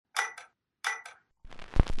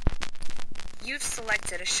You've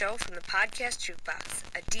selected a show from the Podcast Jukebox,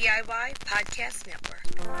 a DIY podcast network.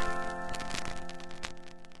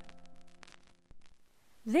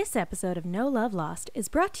 This episode of No Love Lost is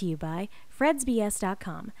brought to you by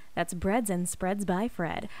FredsBS.com. That's Breads and Spreads by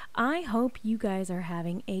Fred. I hope you guys are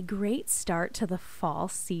having a great start to the fall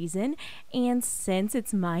season. And since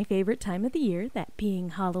it's my favorite time of the year, that being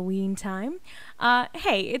Halloween time,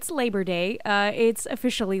 hey, it's Labor Day. It's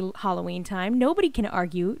officially Halloween time. Nobody can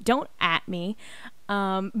argue. Don't at me.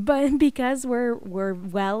 But because we're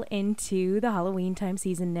well into the Halloween time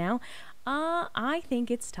season now, I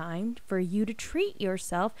think it's time for you to treat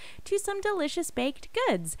yourself to some delicious baked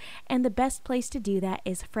goods. And the best place to do that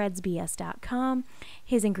is FredsBS.com.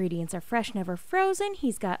 His ingredients are fresh, never frozen.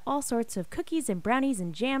 He's got all sorts of cookies and brownies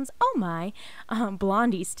and jams. Oh my,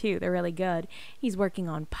 blondies too. They're really good. He's working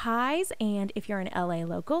on pies. And if you're an LA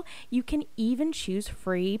local, you can even choose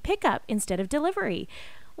free pickup instead of delivery.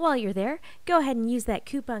 While you're there, go ahead and use that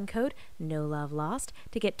coupon code NOLOVELOST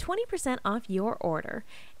to get 20% off your order.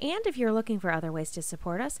 And if you're looking for other ways to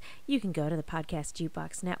support us, you can go to the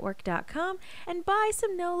podcastjukeboxnetwork.com and buy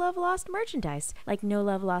some No Love Lost merchandise, like No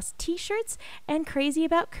Love Lost t-shirts and Crazy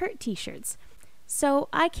About Kurt t-shirts. So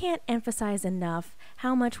I can't emphasize enough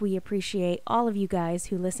how much we appreciate all of you guys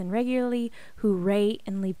who listen regularly, who rate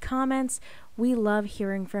and leave comments. We love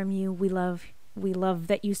hearing from you. We love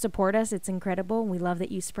that you support us. It's incredible. We love that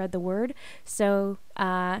you spread the word. So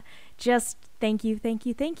just thank you.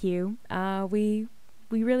 We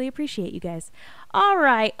really appreciate you guys. All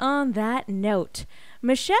right, on that note,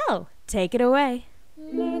 Michelle, take it away.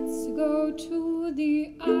 Let's go to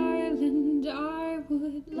the island. I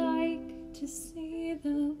would like to see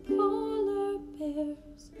the polar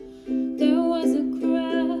bears. There was a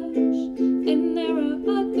crash, and there are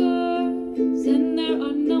others, and there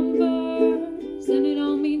are numbers. And it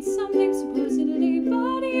all means something supposedly,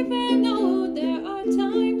 but even though there are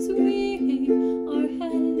times we hang our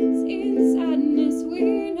heads in sadness,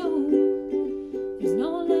 we know there's no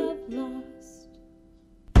love lost.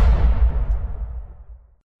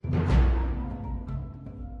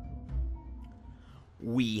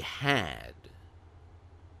 We had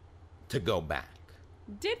to go back.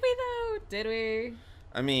 Did we though? Did we?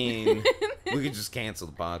 I mean, we could just cancel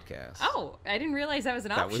the podcast. Oh, I didn't realize that was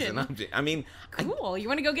an option. That was an option. I mean, cool. You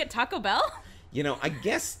want to go get Taco Bell? You know, I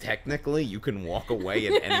guess technically you can walk away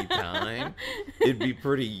at any time. It'd be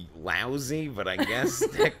pretty lousy, but I guess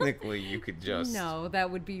technically you could just... No,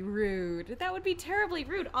 that would be rude. That would be terribly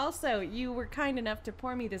rude. Also, you were kind enough to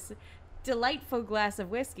pour me this delightful glass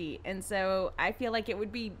of whiskey, and so I feel like it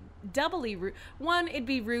would be doubly rude. One, it'd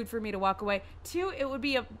be rude for me to walk away. Two, it would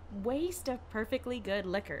be a waste of perfectly good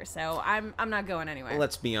liquor, so I'm not going anywhere. Well,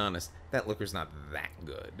 let's be honest, that liquor's not that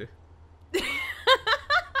good.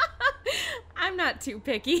 I'm not too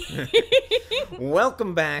picky.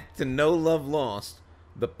 Welcome back to No Love Lost,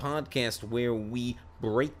 the podcast where we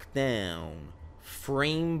break down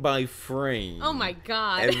frame by frame. Oh my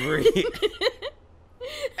god. Every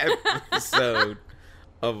episode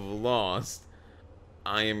of Lost.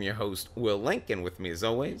 I am your host, Will Lincoln, with me as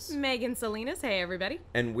always, Megan Salinas. Hey, everybody.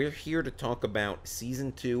 And we're here to talk about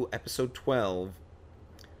Season 2, Episode 12,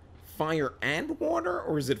 Fire and Water,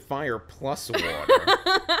 or is it Fire plus Water?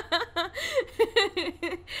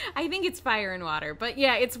 I think it's Fire and Water, but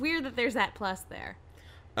yeah, it's weird that there's that plus there.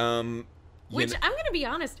 Which, I'm going to be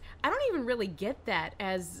honest, I don't even really get that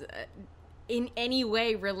as... in any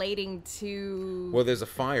way relating to... Well, there's a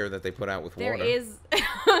fire that they put out with water. There is...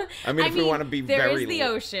 I mean, if we want to be there very... is the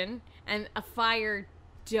ocean, and a fire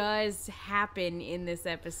does happen in this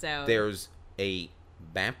episode. There's a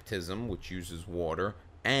baptism, which uses water,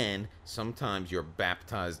 and sometimes you're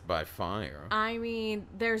baptized by fire. I mean,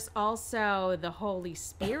 there's also the Holy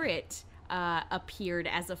Spirit appeared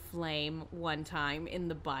as a flame one time in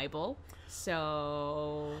the Bible.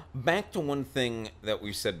 So... Back to one thing that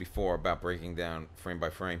we said before about breaking down frame by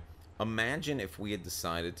frame. Imagine if we had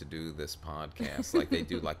decided to do this podcast like they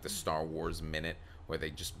do like the Star Wars Minute, where they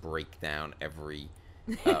just break down every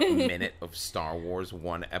minute of Star Wars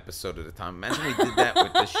one episode at a time. Imagine we did that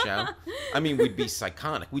with this show. I mean, we'd be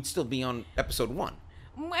psychotic. We'd still be on episode 1.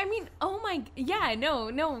 I mean, oh my... Yeah, no,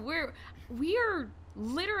 we are...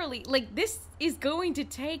 Literally, like, this is going to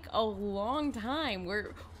take a long time.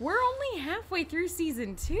 We're only halfway through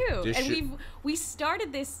season 2, and we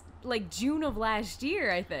started this like June of last year,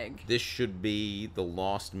 I think. This should be the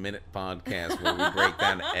Lost Minute podcast where we break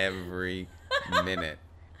down every minute,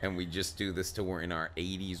 and we just do this till we're in our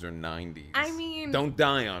 80s or 90s. I mean, don't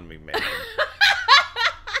die on me, man.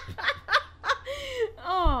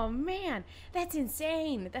 Oh man, that's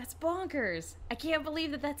insane. That's bonkers. I can't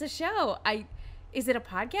believe that that's a show. Is it a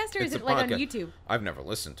podcast or It's is it a like on podcast. YouTube? I've never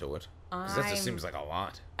listened to it. Because that just seems like a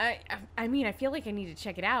lot. I mean, I feel like I need to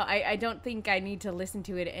check it out. I don't think I need to listen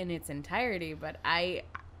to it in its entirety, but I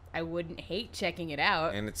wouldn't hate checking it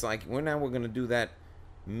out. And it's like, we're going to do that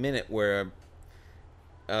minute where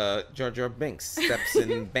Jar Jar Binks steps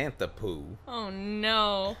in Bantha Poo. Oh,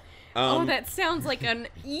 no. That sounds like an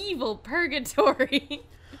evil purgatory.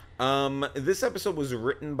 This episode was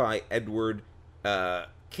written by Edward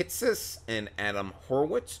Kitsis and Adam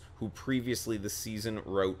Horwitz, who previously this season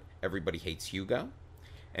wrote Everybody Hates Hugo.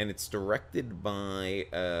 And it's directed by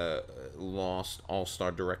Lost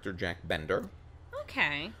All-Star director Jack Bender.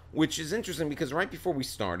 Okay. Which is interesting because right before we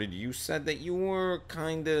started, you said that you were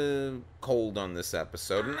kind of cold on this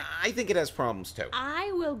episode. And I think it has problems too.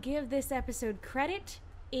 I will give this episode credit.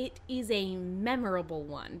 It is a memorable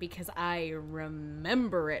one because I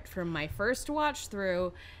remember it from my first watch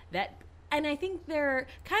through and I think they're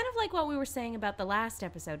kind of like what we were saying about the last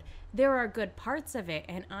episode. There are good parts of it,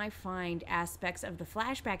 and I find aspects of the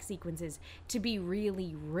flashback sequences to be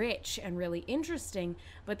really rich and really interesting.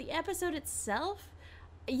 But the episode itself,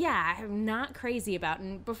 yeah, I'm not crazy about.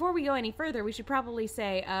 And before we go any further, we should probably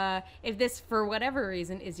say, if this, for whatever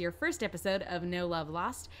reason, is your first episode of No Love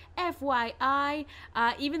Lost, FYI,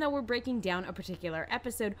 even though we're breaking down a particular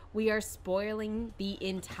episode, we are spoiling the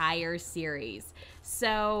entire series.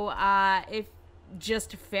 So, if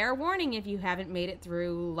just fair warning if you haven't made it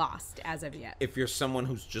through Lost as of yet. If you're someone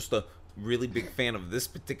who's just a really big fan of this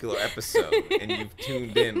particular episode and you've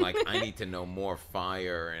tuned in like, I need to know more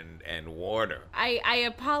fire and water. I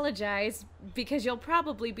apologize because you'll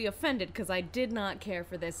probably be offended because I did not care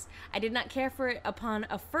for this. I did not care for it upon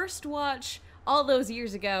a first watch all those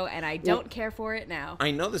years ago, and I don't care for it now.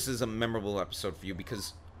 I know this is a memorable episode for you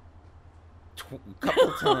because a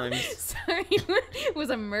couple times... Sorry, was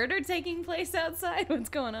a murder taking place outside? What's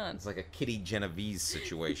going on? It's like a Kitty Genovese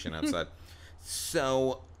situation outside.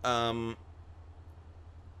 So... I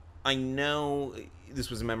know this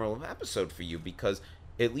was a memorable episode for you because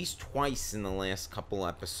at least twice in the last couple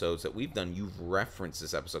episodes that we've done, you've referenced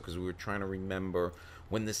this episode because we were trying to remember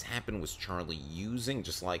when this happened. Was Charlie using,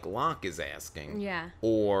 just like Locke is asking? Yeah.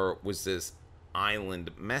 Or was this island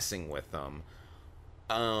messing with them?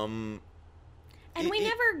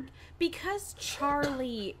 Because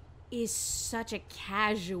Charlie is such a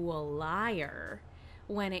casual liar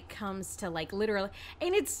when it comes to like literally,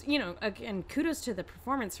 and it's, you know, again, kudos to the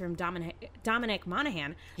performance from Dominic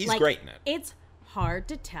Monaghan. He's like, great in it. It's hard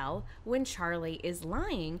to tell when Charlie is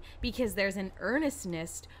lying because there's an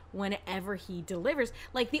earnestness whenever he delivers.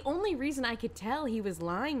 Like, the only reason I could tell he was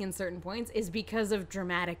lying in certain points is because of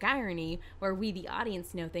dramatic irony, where we, the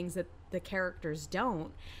audience, know things that the characters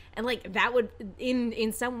don't. And like, that would,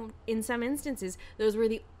 in some instances, those were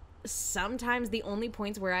sometimes the only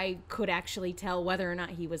points where I could actually tell whether or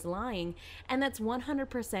not he was lying. And that's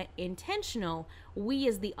 100% intentional. We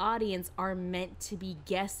as the audience are meant to be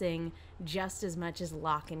guessing just as much as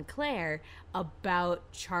Locke and Claire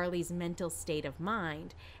about Charlie's mental state of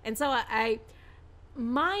mind. And so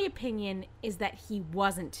my opinion is that he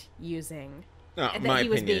wasn't using. No, my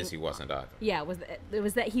opinion is he wasn't either. Yeah, it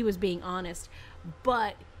was that he was being honest.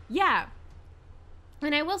 But yeah.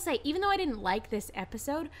 And I will say, even though I didn't like this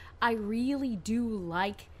episode, I really do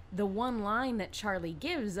like the one line that Charlie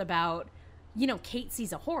gives about, you know, Kate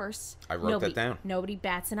sees a horse. I wrote that down. Nobody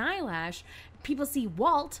bats an eyelash. People see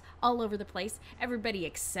Walt all over the place. Everybody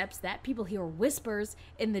accepts that. People hear whispers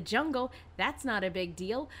in the jungle. That's not a big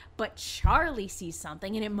deal. But Charlie sees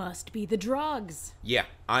something, and it must be the drugs. Yeah,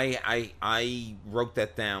 I wrote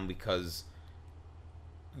that down because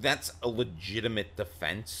that's a legitimate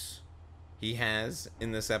defense he has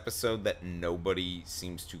in this episode that nobody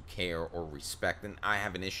seems to care or respect, and I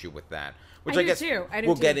have an issue with that. Which I guess too.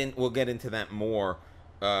 We'll get into that more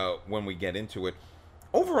when we get into it.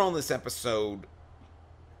 Overall, this episode,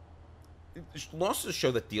 Lost is a show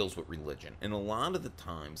that deals with religion, and a lot of the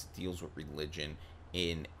times it deals with religion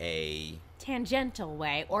in a tangential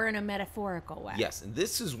way or in a metaphorical way. Yes, and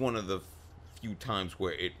this is one of the few times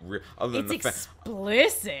where it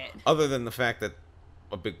explicit. Other than the fact that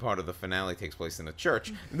a big part of the finale takes place in a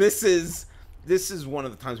church, this is one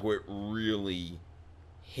of the times where it really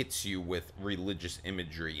hits you with religious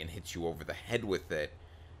imagery and hits you over the head with it.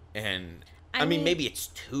 And I mean maybe it's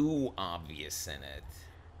too obvious in it.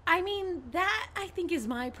 I mean, that I think is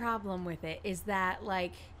my problem with it, is that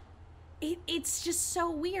like it's just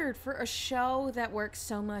so weird for a show that works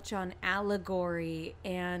so much on allegory,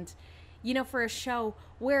 and you know, for a show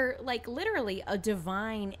where, like, literally a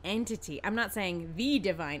divine entity, I'm not saying the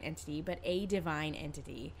divine entity, but a divine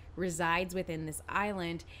entity resides within this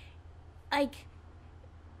island. Like,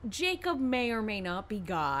 Jacob may or may not be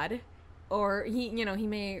God, or he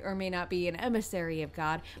may or may not be an emissary of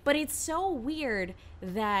God, but it's so weird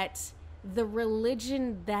that the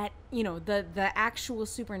religion that, the actual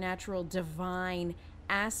supernatural divine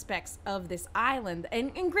aspects of this island,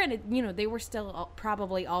 and granted, they were still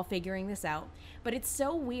probably all figuring this out, but it's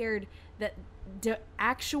so weird that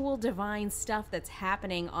actual divine stuff that's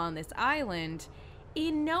happening on this island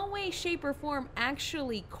in no way, shape, or form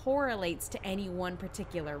actually correlates to any one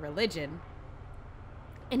particular religion.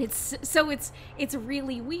 And it's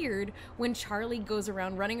really weird when Charlie goes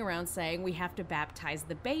around running around saying we have to baptize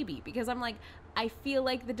the baby, because I'm like, I feel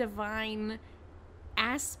like the divine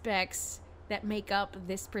aspects that make up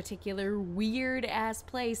this particular weird ass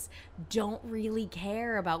place don't really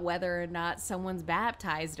care about whether or not someone's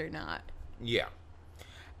baptized or not. Yeah.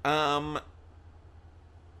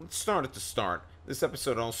 Let's start at the start. This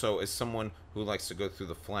episode also, as someone who likes to go through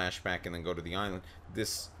the flashback and then go to the island, the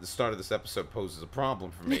start of this episode poses a problem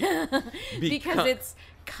for me. Because it's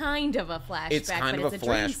kind of a flashback. It's kind of a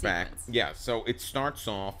flashback. Sequence. Yeah, so it starts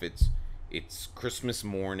off, it's Christmas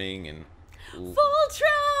morning and Voltron!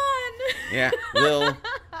 Yeah, little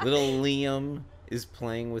Liam is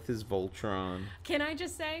playing with his Voltron. Can I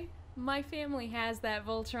just say, my family has that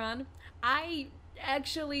Voltron. I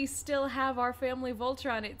actually still have our family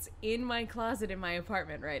Voltron. It's in my closet in my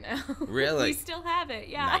apartment right now. Really? We still have it,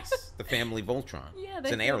 yeah. Nice. The family Voltron. Yeah,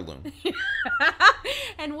 it's an heirloom.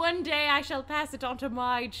 And one day I shall pass it on to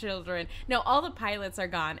my children. No, all the pilots are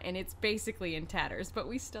gone, and it's basically in tatters, but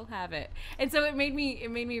we still have it. And so it made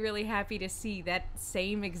me really happy to see that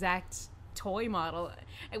same exact toy model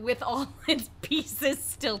with all its pieces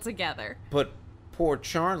still together. But poor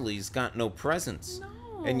Charlie's got no presents. No.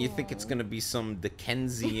 And you think it's going to be some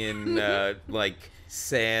Dickensian,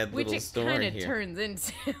 sad Which little it story kind of here. turns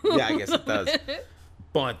into. Yeah, I guess it does.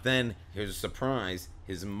 But then, here's a surprise.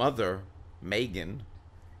 His mother, Megan,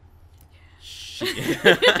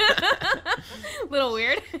 Little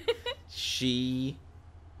weird. she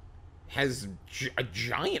has a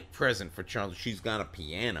giant present for Charlie. She's got a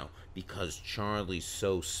piano because Charlie's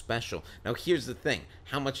so special. Now, here's the thing.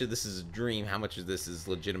 How much of this is a dream? How much of this is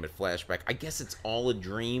legitimate flashback? I guess it's all a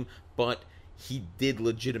dream, but he did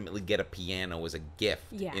legitimately get a piano as a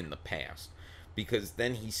gift in the past. Because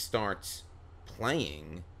then he starts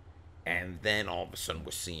playing, and then all of a sudden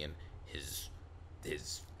we're seeing his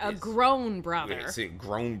grown brother. Yeah, see a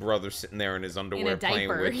grown brother sitting there in his underwear playing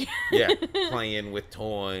diaper. with playing with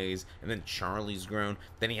toys. And then Charlie's grown.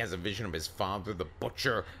 Then he has a vision of his father, the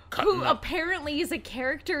butcher, cutting Who up. apparently is a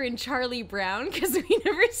character in Charlie Brown, because we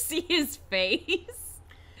never see his face.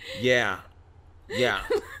 Yeah.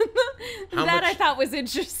 I thought was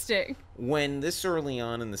interesting. When this early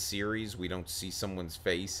on in the series we don't see someone's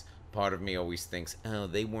face, part of me always thinks, oh,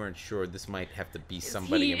 they weren't sure. This might have to be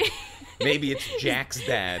somebody. Maybe it's Jack's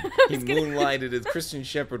dad. He moonlighted as Christian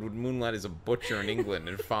Shepherd would moonlight as a butcher in England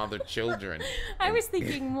and father children. I was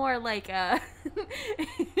thinking more like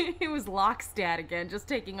it was Locke's dad again, just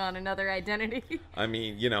taking on another identity. I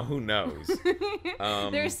mean, who knows?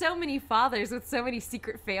 There are so many fathers with so many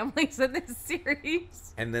secret families in this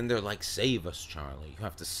series. And then they're like, save us, Charlie. You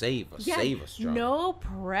have to save us. Save us, Charlie. No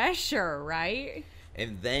pressure, right?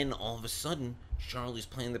 And then all of a sudden, Charlie's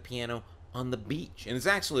playing the piano on the beach. And it's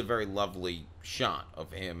actually a very lovely shot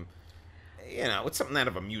of him. It's something out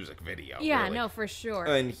of a music video. Yeah, really. no, for sure.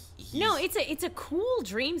 And no, it's a cool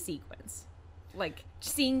dream sequence. Like,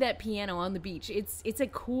 seeing that piano on the beach, it's a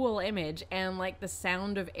cool image. And, like, the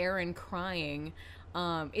sound of Aaron crying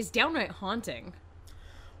is downright haunting.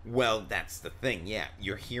 Well, that's the thing, yeah.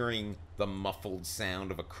 You're hearing the muffled sound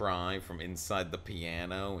of a cry from inside the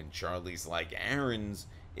piano, and Charlie's like, Aaron's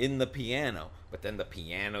in the piano. But then the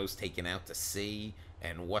piano's taken out to sea,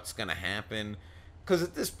 and what's going to happen? Because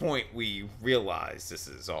at this point, we realize this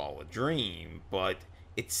is all a dream, but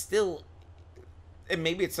it's still... And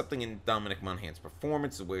maybe it's something in Dominic Monaghan's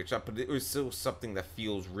performance, the way it's up, but it was still something that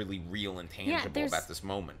feels really real and tangible about this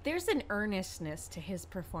moment. There's an earnestness to his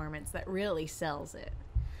performance that really sells it.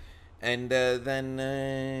 And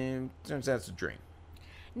then turns out it's a dream.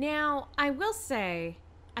 Now, I will say,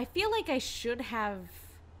 I feel like I should have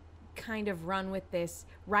kind of run with this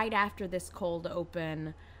right after this cold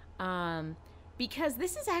open, because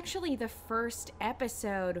this is actually the first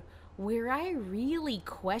episode where I really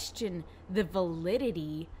question the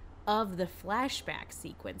validity of the flashback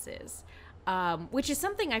sequences. Which is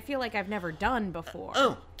something I feel like I've never done before.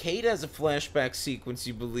 Oh, Kate has a flashback sequence,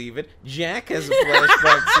 you believe it. Jack has a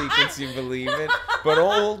flashback sequence, you believe it. But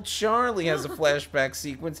old Charlie has a flashback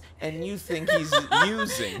sequence, and you think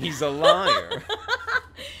he's a liar.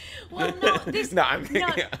 Well, no, this No, I'm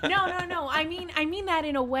no. I mean that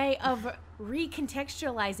in a way of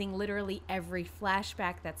recontextualizing literally every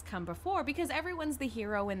flashback that's come before, because everyone's the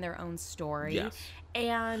hero in their own story.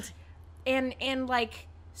 Yes. And like,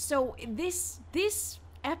 so this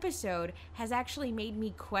episode has actually made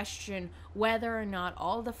me question whether or not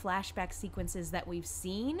all the flashback sequences that we've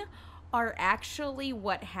seen are actually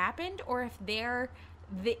what happened, or if they're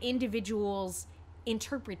the individuals'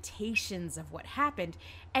 interpretations of what happened.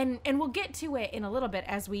 And we'll get to it in a little bit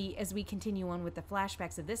as we continue on with the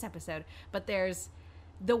flashbacks of this episode. But there's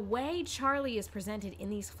the way Charlie is presented in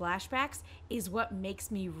these flashbacks is what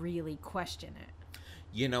makes me really question it.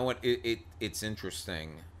 You know what? It's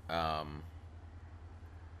interesting that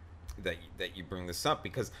you bring this up,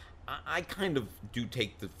 because I kind of do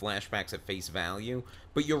take the flashbacks at face value,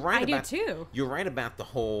 but you're right. I do too. You're right about the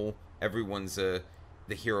whole everyone's the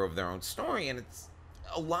hero of their own story, and it's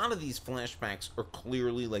a lot of these flashbacks are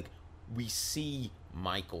clearly like we see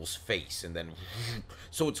Michael's face, and then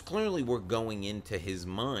so it's clearly we're going into his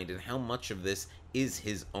mind, and how much of this is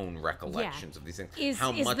his own recollections of these things.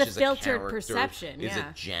 How much the is filtered a perception? Is Yeah.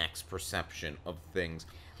 it Jack's perception of things?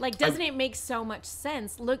 Like, doesn't it make so much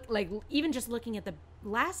sense? Look, like, even just looking at the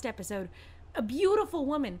last episode, a beautiful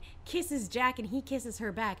woman kisses Jack and he kisses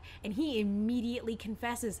her back, and he immediately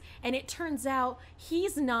confesses. And it turns out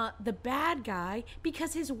he's not the bad guy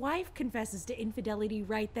because his wife confesses to infidelity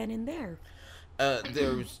right then and there.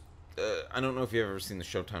 There's, I don't know if you've ever seen the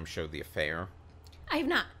Showtime show The Affair. I have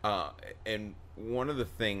not. And one of the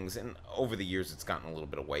things, and over the years it's gotten a little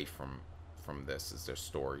bit away from this, as their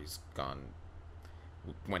stories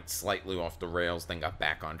went slightly off the rails, then got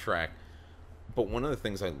back on track. But one of the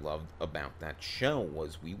things I loved about that show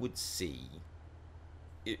was we would see,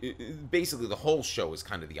 basically the whole show is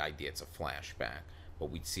kind of the idea, it's a flashback, but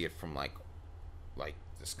we'd see it from like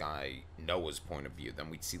this guy Noah's point of view. Then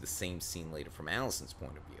we'd see the same scene later from Allison's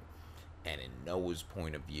point of view. And in Noah's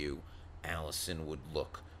point of view, Allison would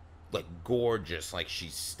look like gorgeous, like she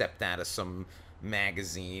stepped out of some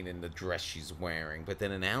magazine in the dress she's wearing. But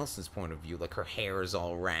then in Allison's point of view, like her hair is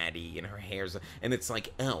all ratty and and it's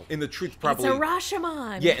like, oh, in the truth probably It's a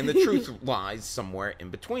Rashomon. Yeah, and the truth lies somewhere in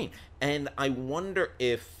between. And I wonder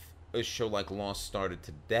if a show like Lost started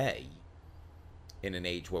today, in an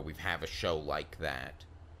age where we have a show like that,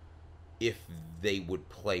 if they would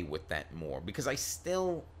play with that more, because I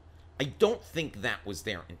don't think that was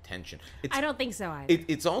their intention. I don't think so either.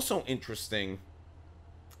 It's also interesting.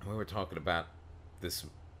 We were talking about this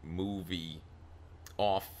movie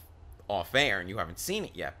off air, and you haven't seen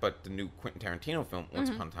it yet, but the new Quentin Tarantino film,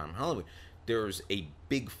 Once Upon a Time in Hollywood, there's a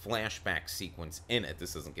big flashback sequence in it.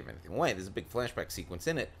 This doesn't give anything away. There's a big flashback sequence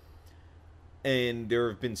in it. And there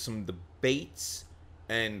have been some debates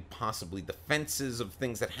and possibly defenses of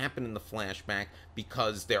things that happen in the flashback,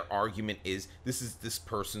 because their argument is this is this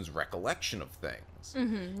person's recollection of things.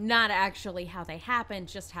 Mm-hmm. Not actually how they happened,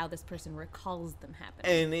 just how this person recalls them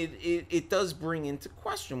happening. And it does bring into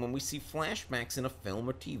question when we see flashbacks in a film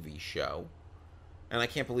or TV show. And I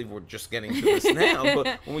can't believe we're just getting to this now,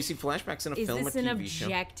 but when we see flashbacks in a film or TV show... Is this an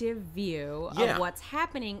objective view of what's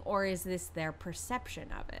happening, or is this their perception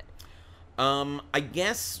of it? I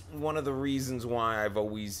guess one of the reasons why I've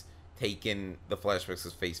always taken the flashbacks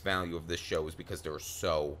as face value of this show is because there are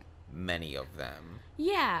so many of them.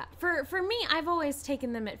 Yeah, for me, I've always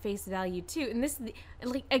taken them at face value too. And this,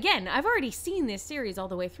 like, again, I've already seen this series all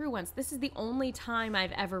the way through once. This is the only time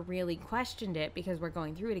I've ever really questioned it, because we're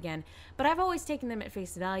going through it again. But I've always taken them at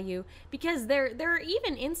face value, because there are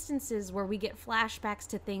even instances where we get flashbacks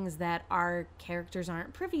to things that our characters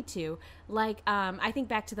aren't privy to. Like, I think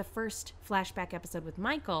back to the first flashback episode with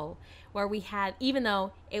Michael, where we had, even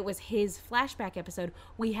though it was his flashback episode,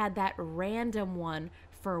 we had that random one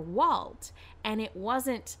for Walt, and it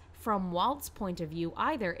wasn't from Walt's point of view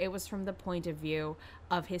either. It was from the point of view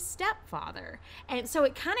of his stepfather. And so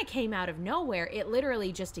it kind of came out of nowhere. It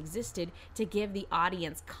literally just existed to give the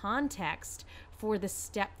audience context for the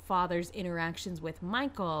stepfather's interactions with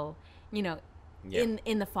Michael, in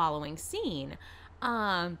the following scene.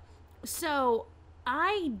 So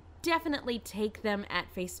I definitely take them at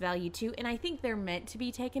face value too, and I think they're meant to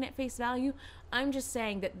be taken at face value. I'm just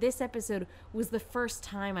saying that this episode was the first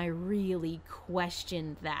time I really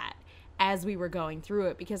questioned that as we were going through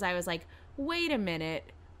it, because I was like, wait a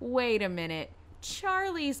minute,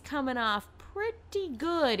 Charlie's coming off pretty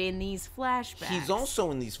good in these flashbacks. He's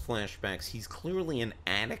also in these flashbacks, he's clearly an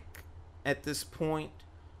addict at this point,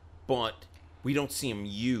 but we don't see him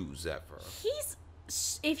use ever.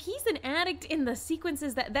 If he's an addict in the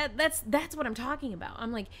sequences, that's what I'm talking about.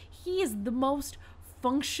 I'm like, he is the most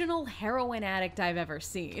functional heroin addict I've ever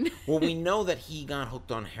seen. Well, we know that he got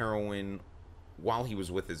hooked on heroin while he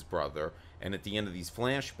was with his brother, and at the end of these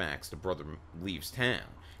flashbacks, the brother leaves town.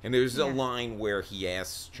 And there's a line where he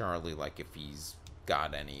asks Charlie, like, if he's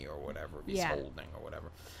got any or whatever, if he's holding or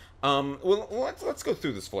whatever. Well, let's go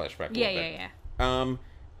through this flashback a little bit.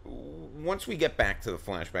 Once we get back to the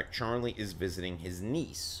flashback, Charlie is visiting his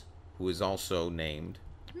niece, who is also named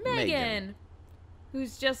Megan,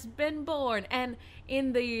 who's just been born. And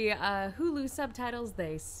in the Hulu subtitles,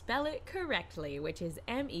 they spell it correctly, which is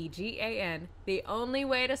Megan. The only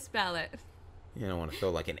way to spell it. You don't want to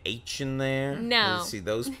throw like an H in there? No. You see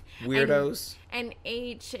those weirdos? An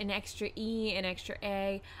H, an extra E, an extra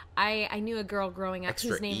A. I knew a girl growing up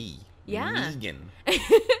Extra whose name... E. Yeah. Megan.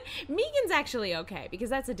 Megan's actually okay, because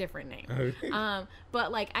that's a different name. Okay.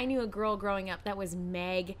 But, like, I knew a girl growing up that was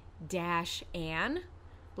Meg-Ann.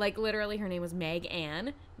 Like, literally, her name was Meg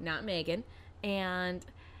Ann, not Megan. And...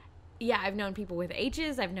 yeah, I've known people with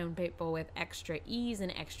H's. I've known people with extra E's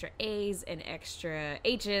and extra A's and extra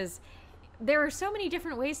H's. There are so many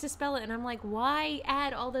different ways to spell it, and I'm like, why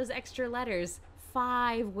add all those extra letters?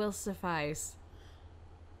 5 will suffice.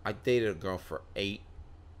 I dated a girl for 8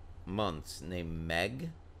 months named Meg,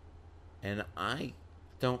 and I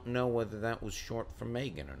don't know whether that was short for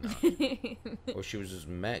Megan or not. Or she was just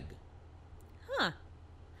Meg. Huh.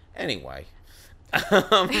 Anyway.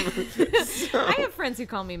 I have friends who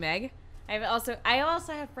call me Meg. I also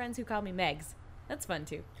have friends who call me Megs. That's fun,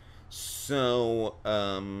 too. So,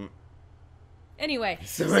 Anyway,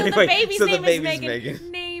 So the anyway, baby's so the name baby's is Megan,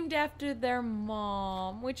 Megan. named after their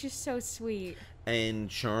mom, which is so sweet. and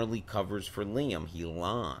Charlie covers for Liam. He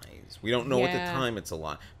lies. We don't know at the Yeah. time it's a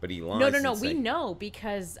lie, but he lies. No. and We say- know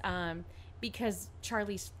because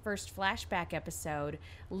Charlie's first flashback episode,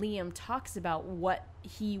 Liam talks about what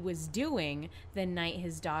he was doing the night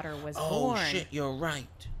his daughter was born. Oh, shit, you're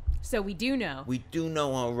right. So we do know. We do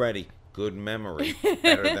know already. Good memory.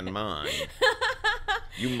 Better than mine.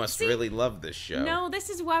 You must really love this show. No, this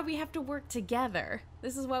is why we have to work together.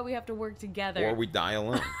 Or we die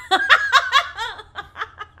alone.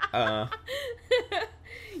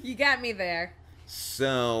 You got me there.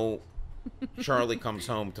 So, Charlie comes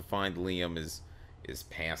home to find Liam is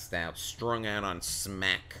passed out, strung out on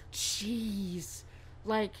smack. Jeez.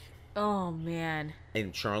 Like, oh, man.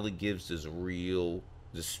 And Charlie gives this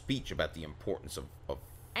speech about the importance of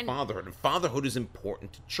And- fatherhood. And fatherhood is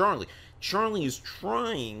important to Charlie. Charlie is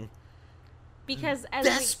trying Because as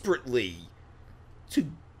desperately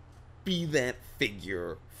to be that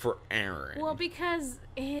figure for Aaron. well, because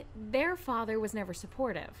their father was never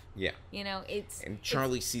supportive. Yeah. You know, And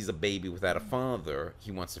Charlie sees a baby without a father.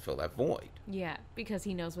 He wants to fill that void. Yeah, because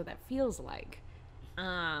he knows what that feels like.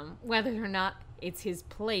 Whether or not it's his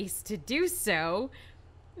place to do so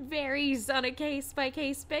varies on a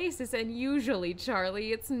case-by-case basis, and usually,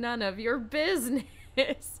 Charlie, it's none of your business.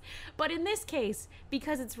 But in this case,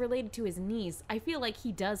 because it's related to his niece, I feel like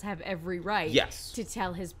he does have every right Yes. to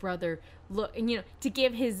tell his brother, look, and, you know, to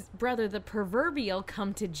give his brother the proverbial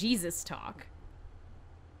come to Jesus talk.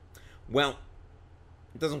 Well,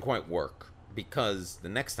 it doesn't quite work because the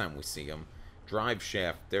next time we see him, Drive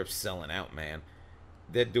Shaft, they're selling out, man.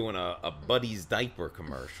 They're doing a Buddy's diaper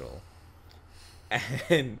commercial.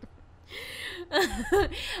 And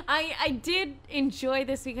I did enjoy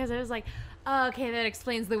this because I was like, oh, okay, that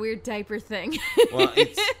explains the weird diaper thing. well,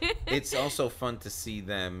 it's also fun to see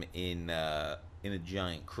them in a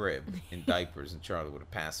giant crib in diapers and Charlie with a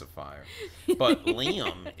pacifier. But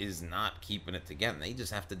Liam is not keeping it together. They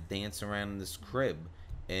just have to dance around in this crib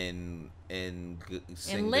and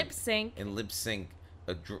sing And lip sync.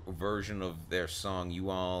 a version of their song "You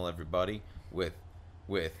All Everybody" with.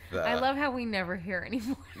 I love how we never hear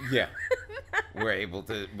anymore. Yeah, we're able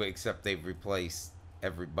to, except they've replaced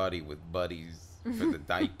everybody with buddies for the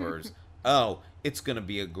diapers. Oh, it's gonna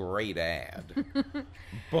be a great ad.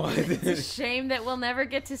 But It's a shame that we'll never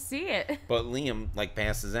get to see it. but Liam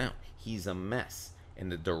passes out. He's a mess,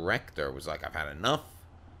 and the director was like, "I've had enough,"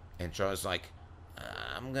 and Charles like,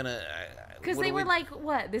 "I'm gonna." Because they were like,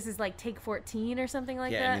 what? This is like take 14 or something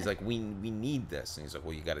like yeah, that? and he's like, we need this. And he's like,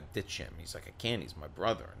 well, you got to ditch him. He's like, I can't. He's my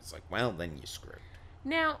brother. And it's like, well, then you screwed.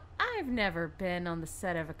 Now, I've never been on the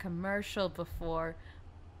set of a commercial before,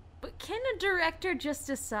 but can a director just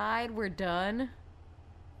decide we're done?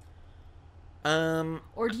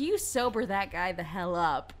 Or do you sober that guy the hell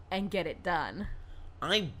up and get it done?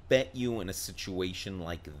 I bet you in a situation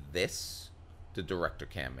like this, the director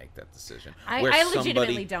can make that decision. I Where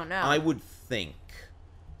legitimately don't know. I would think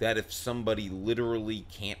that if somebody literally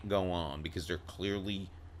can't go on because they're clearly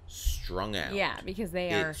strung out. Yeah, because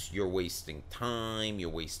they are. You're wasting time, you're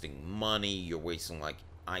wasting money, you're wasting, like,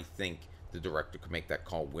 I think the director could make that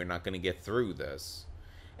call. We're not going to get through this.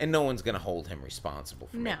 And no one's going to hold him responsible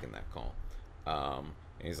for making that call.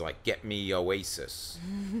 And he's like, get me Oasis.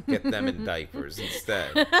 Get them in diapers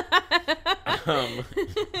instead. I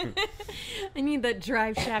need that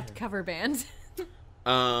Drive Shaft cover band.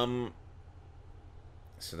 So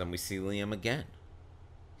then we see Liam again.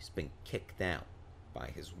 He's been kicked out by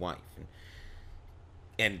his wife.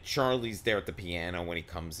 And Charlie's there at the piano when he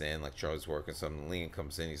comes in. Like, Charlie's working something. Liam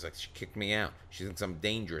comes in. He's like, she kicked me out. She thinks I'm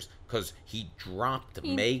dangerous because he dropped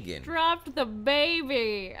Megan. Dropped the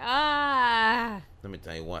baby. Ah. Let me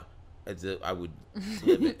tell you what. I would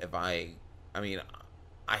live it if I mean,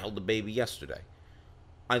 I held the baby yesterday.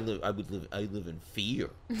 I live in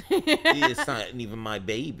fear. It's not even my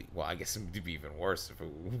baby. Well, I guess it'd be even worse if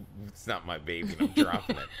it's not my baby and I'm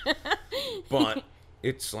dropping it. But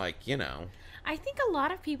it's like, you know. I think a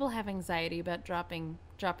lot of people have anxiety about dropping,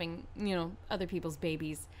 other people's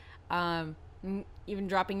babies, even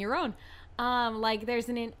dropping your own. Like there's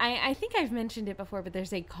I think I've mentioned it before, but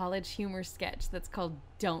there's a College Humor sketch that's called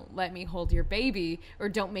 "Don't Let Me Hold Your Baby" or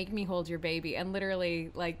 "Don't Make Me Hold Your Baby," and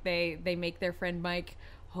literally, like they make their friend Mike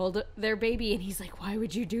hold their baby, and he's like, why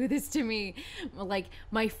would you do this to me? Like,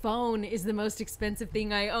 my phone is the most expensive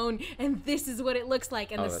thing I own, and this is what it looks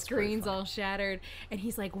like, and the screen's all shattered, and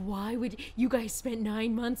he's like, why would you guys spend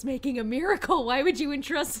 9 months making a miracle? Why would you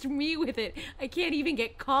entrust me with it? I can't even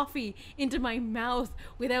get coffee into my mouth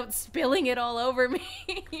without spilling it all over me.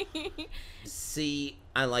 See,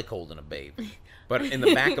 I like holding a baby, but in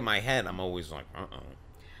the back of my head, I'm always like,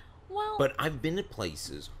 Well, but I've been at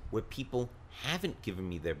places where people haven't given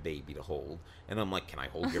me their baby to hold, and I'm like, can I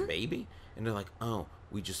hold your baby? And they're like, oh,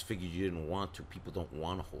 we just figured you didn't want to. People don't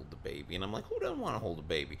want to hold the baby. And I'm like, who doesn't want to hold a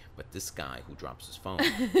baby? But this guy who drops his phone,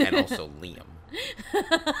 and also Liam.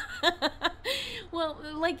 Well,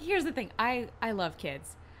 like, here's the thing. I love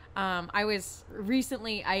kids. I was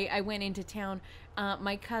recently, I went into town.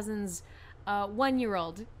 My cousin's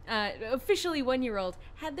 1-year-old, officially 1-year-old,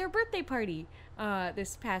 had their birthday party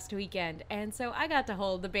this past weekend, and so I got to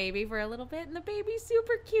hold the baby for a little bit, and the baby's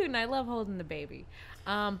super cute, and I love holding the baby.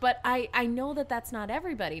 But I know that that's not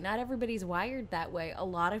everybody. Not everybody's wired that way. A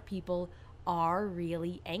lot of people are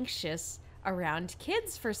really anxious around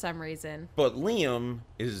kids for some reason. But Liam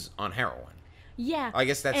is on heroin. Yeah. I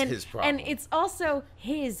guess that's his problem. And it's also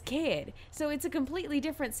his kid. So it's a completely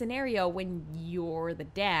different scenario when you're the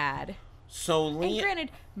dad. So Liam... And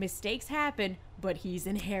granted, mistakes happen, but he's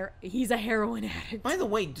a heroin addict. By the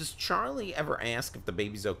way, does Charlie ever ask if the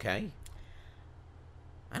baby's okay?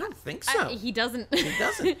 I don't think so. He doesn't. He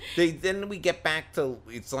doesn't. Then we get back to,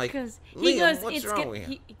 it's like, Liam, what's wrong with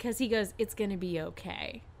you? Because he goes, it's going to be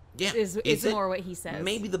okay. Yeah, is more what he says.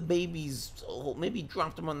 Maybe the baby's, maybe he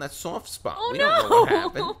dropped him on that soft spot. Oh, we no. don't know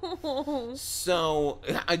what happened. So,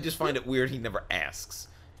 I just find it weird he never asks.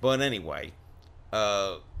 But anyway,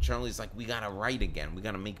 Charlie's like, we gotta write again. We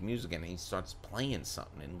gotta make music again. And he starts playing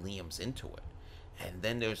something, and Liam's into it. And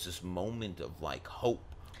then there's this moment of, like, hope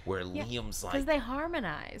where Liam's like... Because they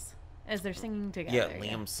harmonize as they're singing together. Yeah,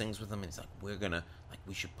 Liam sings with him, and he's like, we're gonna, like,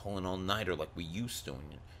 we should pull an all-nighter like we used to. And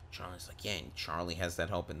Charlie's like, yeah, and Charlie has that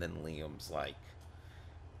hope, and then Liam's like,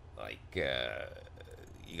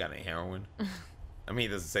 you got any heroin? I mean, he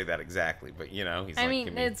doesn't say that exactly, but, you know, he's like... I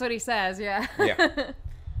mean, it's what he says, yeah. Yeah.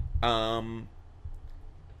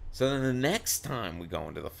 So then the next time we go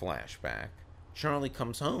into the flashback, Charlie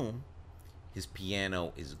comes home, his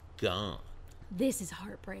piano is gone. This is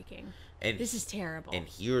heartbreaking. And this is terrible. And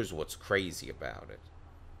here's what's crazy about it.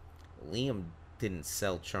 Liam didn't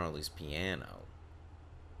sell Charlie's piano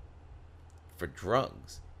for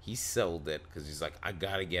drugs. He sold it because he's like, I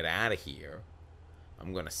gotta get out of here.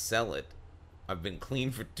 I'm gonna sell it. I've been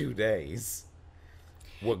clean for 2 days.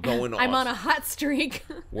 We're going. I'm on a hot streak.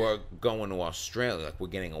 We're going to Australia. Like, we're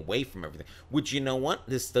getting away from everything. Which, you know what?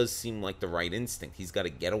 This does seem like the right instinct. He's got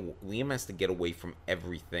to get away. Liam has to get away from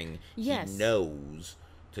everything he knows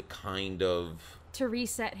to kind of... to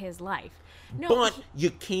reset his life. No, but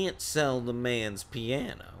you can't sell the man's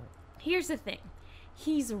piano. Here's the thing.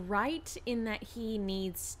 He's right in that he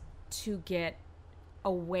needs to get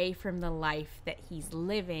away from the life that he's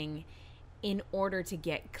living in order to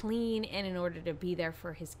get clean and in order to be there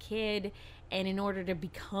for his kid and in order to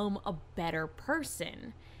become a better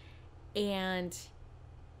person. And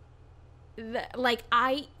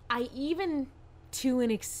I even, to an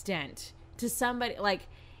extent, to somebody, like,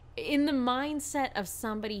 in the mindset of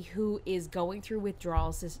somebody who is going through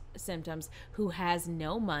withdrawal symptoms, who has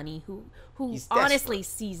no money, who honestly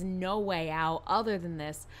sees no way out other than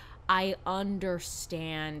this, I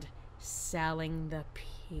understand selling the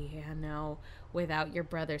piano without your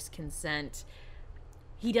brother's consent.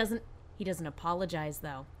 He doesn't apologize,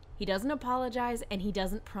 though. He doesn't apologize, and he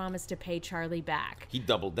doesn't promise to pay Charlie back. He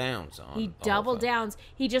double downs on He the double whole thing. downs.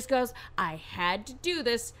 He just goes, I had to do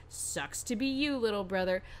this. Sucks to be you, little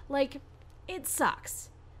brother. Like, it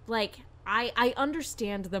sucks. Like, I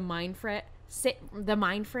understand the mind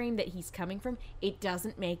frame that he's coming from. It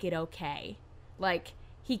doesn't make it okay. Like,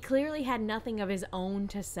 he clearly had nothing of his own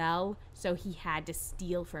to sell, so he had to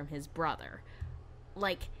steal from his brother.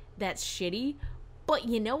 Like, that's shitty. But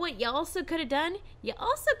you know what you also could have done? You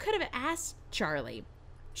also could have asked Charlie,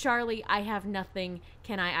 I have nothing.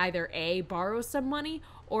 Can I either A, borrow some money,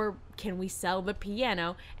 or can we sell the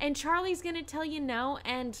piano? And Charlie's going to tell you no,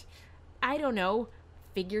 and I don't know,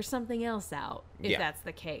 figure something else out if that's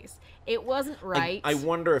the case. It wasn't right. I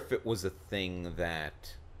wonder if it was a thing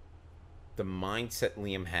that the mindset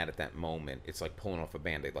Liam had at that moment, it's like pulling off a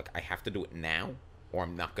Band-Aid. Like, I have to do it now, or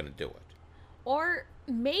I'm not going to do it. Or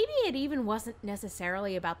maybe it even wasn't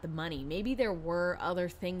necessarily about the money. Maybe there were other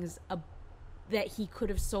things that he could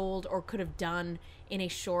have sold or could have done in a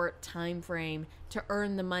short time frame to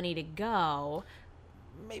earn the money to go.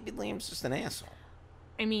 Maybe Liam's just an asshole.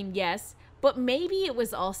 I mean, yes, but maybe it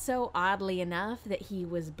was also, oddly enough, that he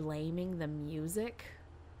was blaming the music.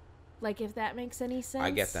 Like, if that makes any sense.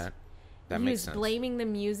 I get that. That he makes was sense. blaming the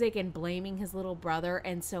music and blaming his little brother,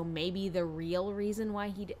 and so maybe the real reason why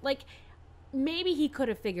he did... Like, maybe he could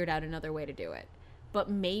have figured out another way to do it. But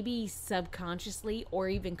maybe subconsciously or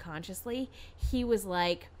even consciously, he was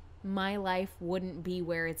like, my life wouldn't be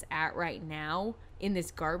where it's at right now in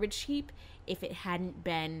this garbage heap if it hadn't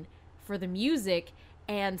been for the music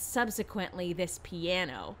and subsequently this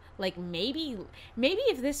piano. Like, maybe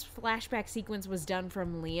if this flashback sequence was done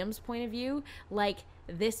from Liam's point of view, like,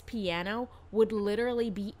 this piano would literally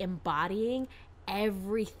be embodying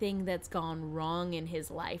everything that's gone wrong in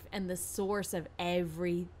his life, and the source of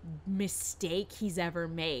every mistake he's ever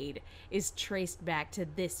made is traced back to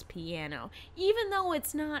this piano, even though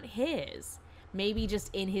it's not his. Maybe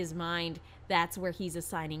just in his mind, that's where he's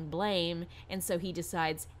assigning blame, and so he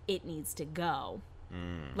decides it needs to go.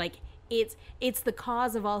 Like, it's the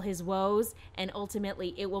cause of all his woes, and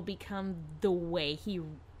ultimately it will become the way he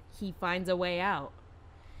finds a way out.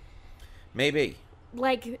 Maybe.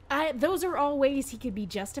 Like, those are all ways he could be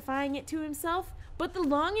justifying it to himself, but the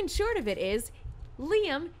long and short of it is,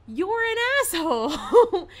 Liam, you're an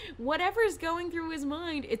asshole. Whatever's going through his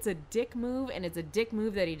mind, it's a dick move, and it's a dick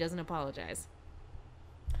move that he doesn't apologize.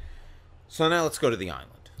 So now let's go to the island.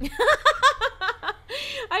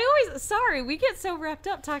 Sorry, we get so wrapped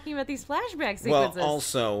up talking about these flashback sequences. Well,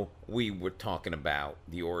 also, we were talking about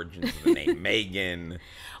the origins of the name Megan.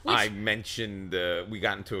 I mentioned, we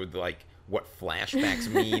got into, like, what flashbacks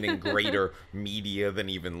mean in greater media than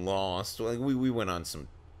even Lost. Like, we went on some...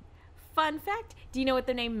 Fun fact, do you know what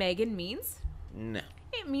the name Megan means? No.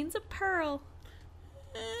 It means a pearl.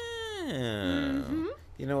 Oh.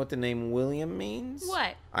 You know what the name William means?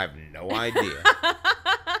 What? I have no idea.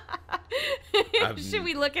 Should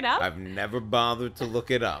we look it up? I've never bothered to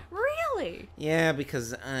look it up. Really? Yeah,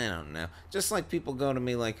 because, I don't know. Just like people go to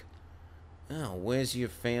me like, oh, where's your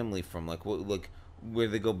family from? Like, where do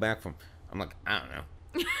they go back from? I'm like, I don't know.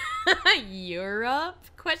 Europe?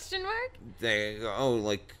 Question mark? They go, oh,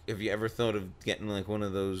 like, have you ever thought of getting, like, one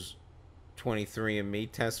of those 23andMe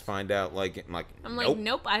tests? Find out, like, I'm like,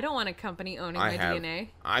 nope, I don't want a company owning my DNA.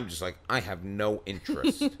 I'm just like, I have no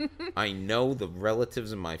interest. I know the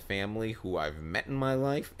relatives in my family who I've met in my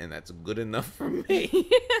life, and that's good enough for me.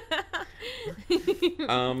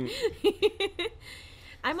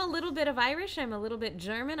 I'm a little bit of Irish, I'm a little bit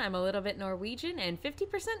German, I'm a little bit Norwegian, and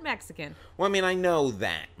 50% Mexican. Well, I mean, I know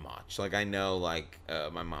that much. Like, I know, like,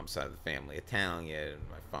 my mom's side of the family, Italian, and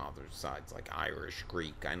my father's side's, like, Irish,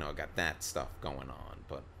 Greek. I know I got that stuff going on,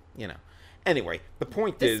 but, you know. Anyway, the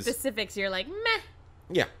point is... The specifics, you're like, meh.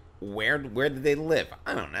 Yeah. Where did they live?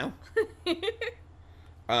 I don't know.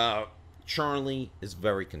 Charlie is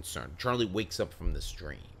very concerned. Charlie wakes up from this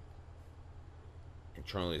dream. And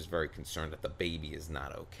Charlie is very concerned that the baby is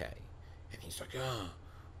not okay. And he's like, oh,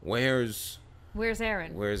 where's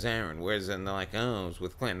Aaron? And they're like, oh, it's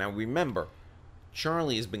with Claire. Now remember,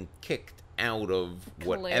 Charlie has been kicked out of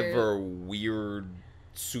whatever weird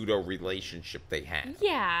pseudo relationship they had.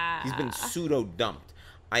 Yeah. He's been pseudo dumped.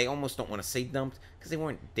 I almost don't want to say dumped because they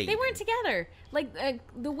weren't dating. They weren't together. Like,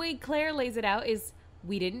 the way Claire lays it out is,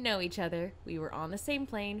 we didn't know each other. We were on the same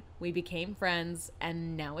plane. We became friends.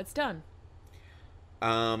 And now it's done.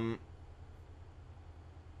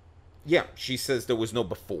 Yeah, she says there was no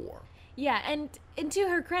before. Yeah, and to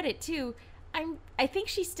her credit, too, I think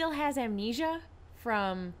she still has amnesia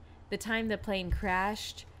from the time the plane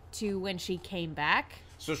crashed to when she came back.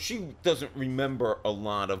 So she doesn't remember a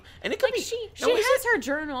lot of, and it could Like be she now, is has it- her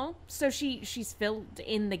journal, so she's filled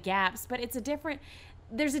in the gaps, but it's a different.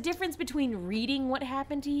 There's a difference between reading what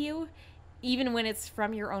happened to you, even when it's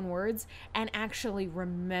from your own words, and actually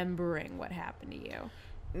remembering what happened to you.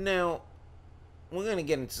 Now, we're going to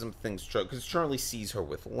get into some things, because Charlie sees her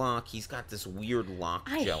with Locke. He's got this weird Locke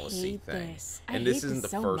I jealousy hate thing. this. I And this hate isn't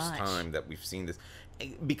this the so first much. time that we've seen this.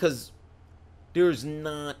 Because there's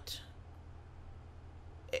not...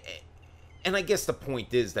 And I guess the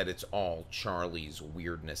point is that it's all Charlie's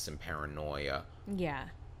weirdness and paranoia. Yeah.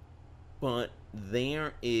 But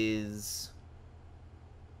there is...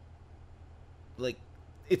 Like,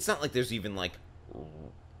 it's not like there's even, like,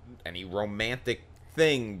 any romantic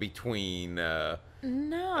thing between No.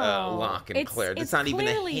 Locke and Claire. There's not even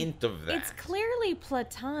a hint of that. It's clearly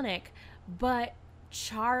platonic, but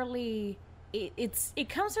Charlie, it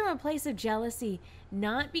comes from a place of jealousy,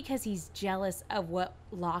 not because he's jealous of what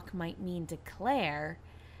Locke might mean to Claire,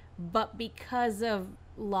 but because of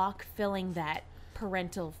Locke filling that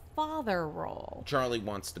parental father role. Charlie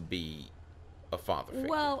wants to be a father figure.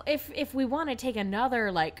 Well, if we want to take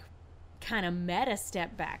another, like, kind of meta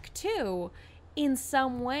step back too, in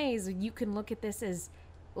some ways you can look at this as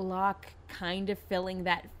Locke kind of filling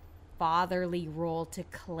that fatherly role to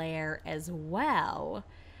Claire as well,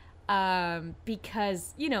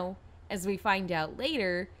 because, you know, as we find out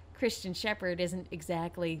later, Christian Shepherd isn't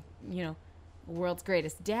exactly, you know, world's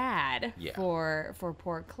greatest dad Yeah. for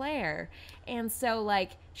poor Claire. And so,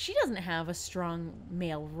 like, she doesn't have a strong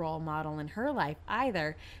male role model in her life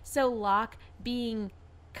either. So Locke being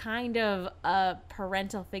kind of a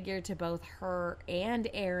parental figure to both her and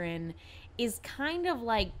Aaron is kind of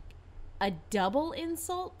like a double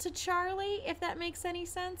insult to Charlie, if that makes any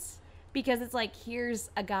sense. Because it's like,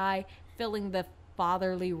 here's a guy filling the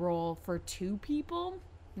fatherly role for two people,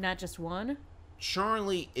 not just one.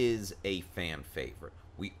 Charlie is a fan favorite.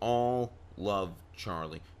 We all love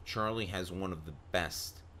Charlie. Charlie has one of the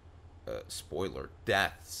best, spoiler,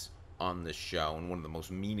 deaths on the show, and one of the most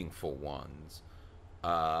meaningful ones.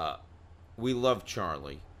 We love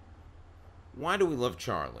Charlie. Why do we love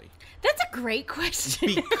Charlie? That's a great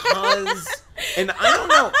question. Because, and I don't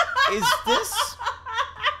know, is this...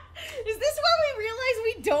 Is this why we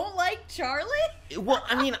realize we don't like Charlie? Well,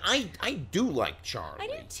 I mean, I do like Charlie. I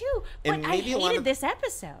do too, but And I maybe a lot hated of- this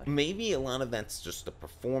episode. Maybe a lot of that's just the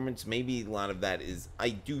performance. Maybe a lot of that is, I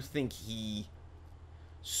do think he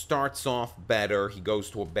starts off better. He goes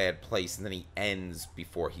to a bad place, and then he ends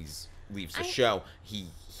before he leaves the show. He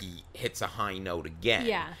hits a high note again.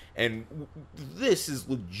 Yeah. And this is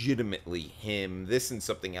legitimately him. This and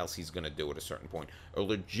something else he's going to do at a certain point are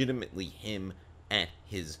legitimately him at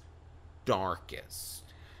his darkest,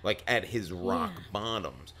 like at his rock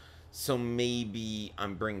bottoms. So maybe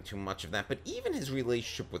I'm bringing too much of that, but even his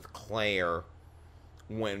relationship with Claire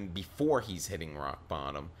before he's hitting rock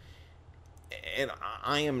bottom, and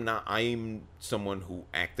I am someone who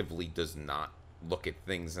actively does not look at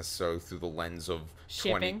things necessarily through the lens of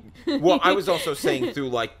Shipping. Well, I was also saying through,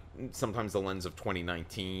 like, sometimes the lens of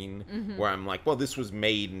 2019, where I'm like, well, this was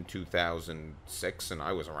made in 2006, and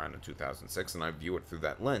I was around in 2006, and I view it through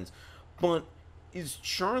that lens. But is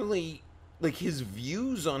Charlie, like, his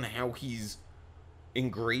views on how he's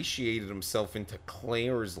ingratiated himself into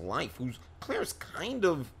Claire's life, Claire's kind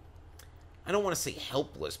of, I don't want to say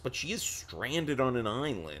helpless, but she is stranded on an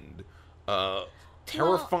island,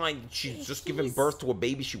 terrified she's just given birth to a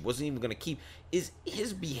baby she wasn't even going to keep. Is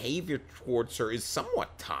his behavior towards her is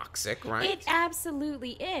somewhat toxic, right? It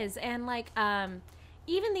absolutely is. And, like,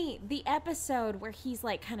 even the episode where he's,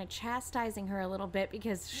 like, kind of chastising her a little bit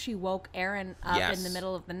because she woke Aaron up in the Yes.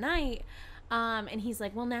 middle of the night, and he's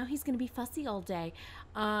like, well, now he's going to be fussy all day.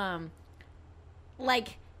 Like,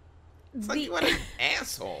 It's like, what an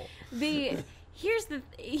asshole. Here's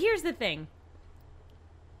the thing.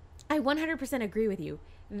 I 100% agree with you.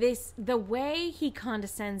 The way he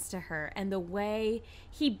condescends to her and the way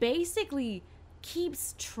he basically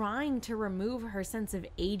keeps trying to remove her sense of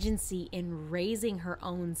agency in raising her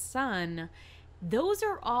own son, those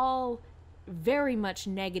are all very much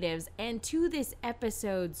negatives. And to this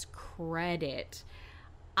episode's credit,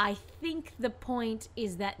 I think the point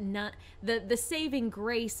is that not the saving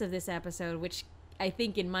grace of this episode, which I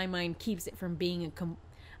think in my mind keeps it from being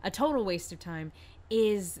a total waste of time,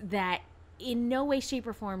 is that in no way, shape,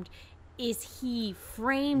 or form is he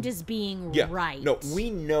framed as being right. No, we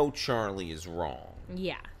know Charlie is wrong.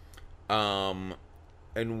 Yeah.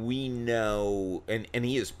 and we know, and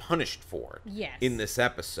he is punished for it. Yes. In this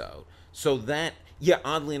episode, so that, yeah,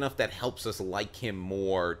 oddly enough, that helps us like him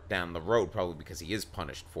more down the road, probably because he is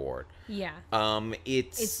punished for it. Yeah.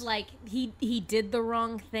 It's like he did the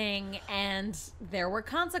wrong thing, and there were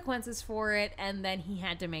consequences for it, and then he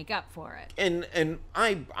had to make up for it. and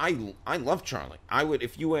I love Charlie. I would,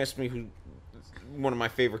 if you asked me who one of my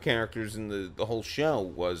favorite characters in the whole show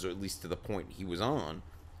was, or at least to the point he was on,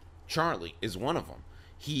 Charlie is one of them.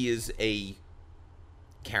 He is a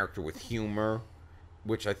character with humor,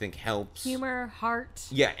 which I think helps. Humor, heart.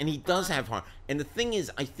 Yeah, and he does have heart. And the thing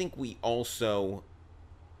is, I think we also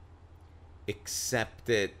accept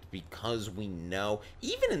it because we know,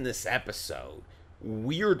 even in this episode,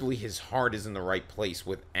 weirdly his heart is in the right place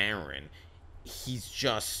with Aaron. He's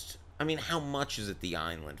just, I mean, how much is it the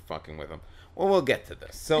island fucking with him? Well, we'll get to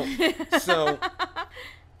this.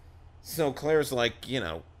 So Claire's like, you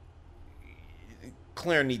know,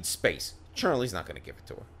 Claire needs space. Charlie's not going to give it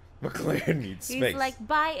to her, but Claire needs space. He's like,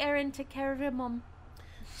 bye, Aaron, take care of your mom.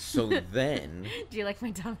 So then... Do you like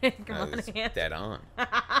my Dominic Ramone hand? Dead on.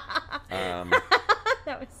 That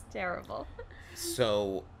was terrible.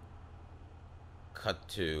 So, cut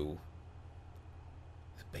to...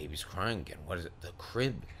 The baby's crying again. What is it? The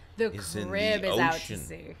crib is in the ocean. Out to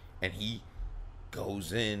sea. And he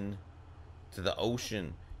goes in to the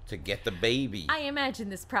ocean to get the baby. I imagine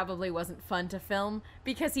this probably wasn't fun to film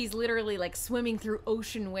because he's literally like swimming through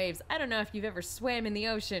ocean waves. I don't know if you've ever swam in the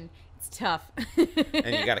ocean. It's tough.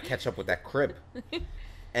 And you got to catch up with that crib.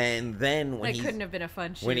 And then when that couldn't have been a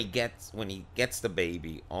fun shoot. when he gets the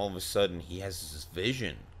baby, all of a sudden he has this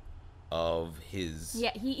vision of his...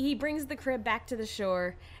 Yeah, he brings the crib back to the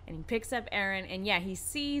shore and he picks up Aaron, and yeah, he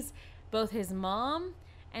sees both his mom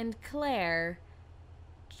and Claire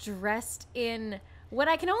dressed in what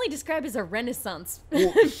I can only describe as a Renaissance.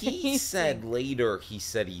 Well, he said later, he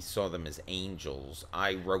saw them as angels.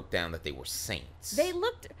 I wrote down that they were saints. They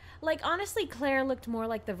looked like, honestly, Claire looked more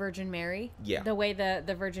like the Virgin Mary. Yeah. The way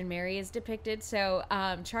the Virgin Mary is depicted. So,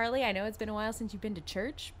 Charlie, I know it's been a while since you've been to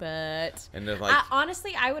church, but and they're like,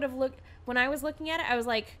 honestly, I would have looked, when I was looking at it, I was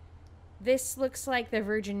like, this looks like the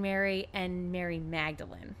Virgin Mary and Mary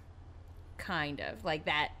Magdalene. Kind of like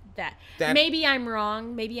that. Maybe I'm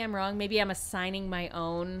wrong. Maybe I'm assigning my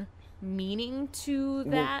own meaning to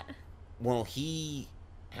that. Well, he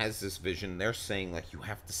has this vision. They're saying, like, you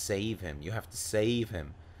have to save him. You have to save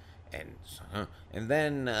him. And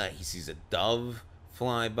then he sees a dove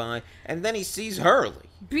fly by. And then he sees Hurley.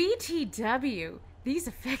 BTW. These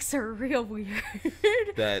effects are real weird.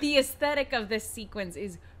 The aesthetic of this sequence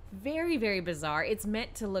is very, very bizarre. It's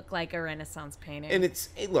meant to look like a Renaissance painting. And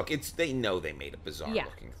they know they made a bizarre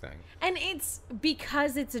looking thing. And it's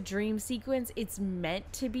because it's a dream sequence, it's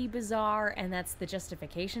meant to be bizarre, and that's the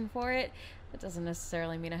justification for it. That doesn't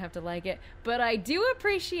necessarily mean I have to like it, but I do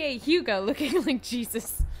appreciate Hugo looking like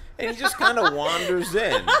Jesus. And he just kind of wanders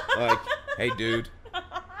in, like, hey, dude.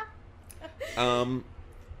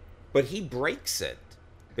 But he breaks it,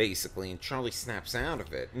 basically, and Charlie snaps out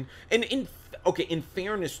of it. And in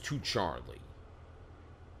fairness to Charlie,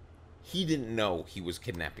 he didn't know he was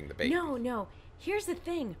kidnapping the baby. No. Here's the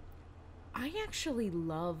thing. I actually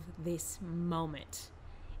love this moment.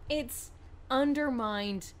 It's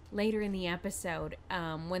undermined later in the episode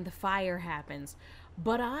when the fire happens.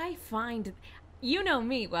 But I find, you know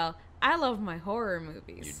me, well, I love my horror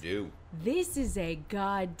movies. You do. This is a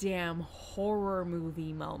goddamn horror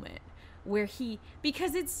movie moment where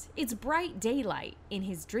because it's bright daylight in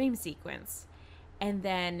his dream sequence. And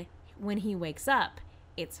then when he wakes up,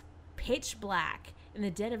 it's pitch black in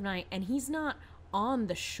the dead of night, and he's not on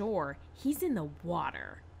the shore. He's in the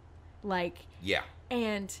water. Like, yeah.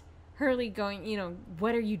 And Hurley going,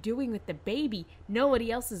 what are you doing with the baby?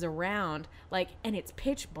 Nobody else is around. Like, and it's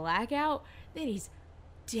pitch black out. Then he's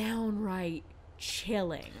downright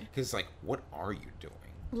chilling. Because, like, what are you doing?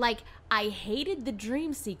 Like, I hated the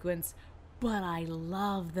dream sequence, but I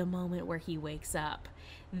love the moment where he wakes up.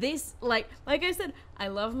 This, like I said, I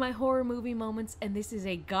love my horror movie moments, and this is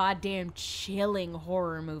a goddamn chilling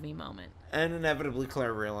horror movie moment. And inevitably,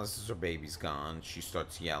 Claire realizes her baby's gone. She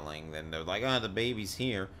starts yelling. Then they're like, the baby's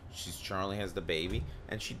here. Charlie has the baby.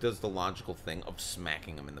 And she does the logical thing of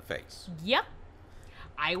smacking him in the face. Yep.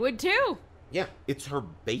 I would too. Yeah, it's her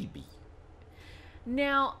baby.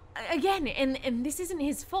 Now, again, and this isn't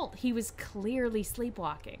his fault. He was clearly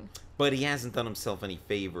sleepwalking. But he hasn't done himself any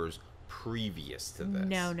favors previous to this.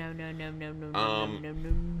 No.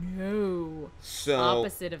 So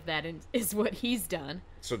opposite of that is what he's done.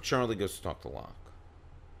 So Charlie goes to talk to Locke.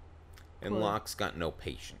 And cool. Locke's got no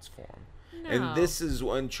patience for him. No. And this is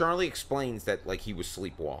when Charlie explains that, like, he was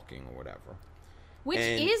sleepwalking or whatever. Which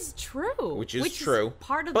is true. Which is true.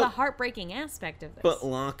 Part of But- the heartbreaking aspect of this. But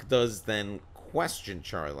Locke does then question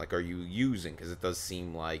Charlie, like, are you using? Because it does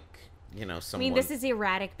seem like, someone... I mean, this is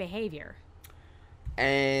erratic behavior.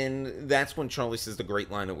 And that's when Charlie says the great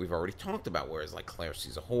line that we've already talked about, whereas, like, Claire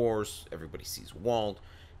sees a horse, everybody sees Walt.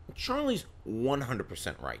 Charlie's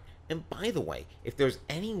 100% right. And by the way, if there's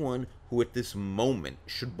anyone who at this moment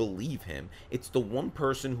should believe him, it's the one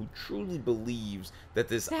person who truly believes that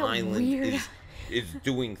this That island weird- is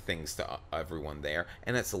doing things to everyone there,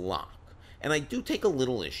 and that's Locke. And I do take a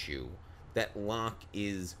little issue that Locke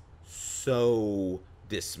is so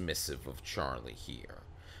dismissive of Charlie here.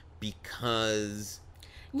 Because,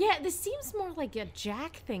 Yeah, this seems more like a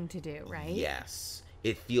Jack thing to do, right? yes,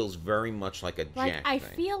 it feels very much like a Like, Jack I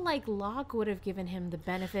thing. feel like Locke would have given him the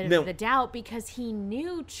benefit No. of the doubt because he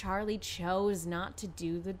knew Charlie chose not to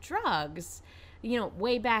do the drugs.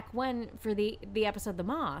 Way back when for the episode The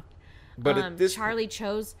Moth. But at this Charlie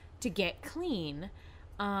chose to get clean.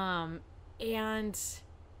 And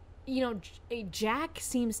Jack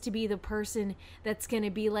seems to be the person that's going to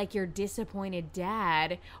be like your disappointed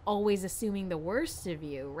dad, always assuming the worst of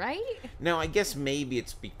you, right? Now, I guess maybe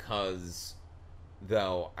it's because,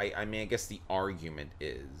 though, I mean, I guess the argument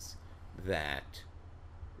is that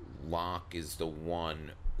Locke is the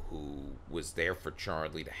one who was there for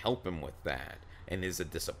Charlie to help him with that, and is a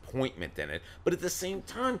disappointment in it. But at the same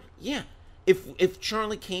time, yeah, if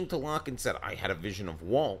Charlie came to Locke and said, I had a vision of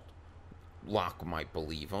Walt, Locke might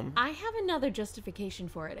believe him. I have another justification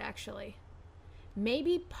for it, actually.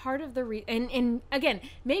 Maybe part of the and again,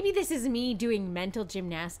 maybe this is me doing mental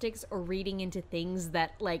gymnastics or reading into things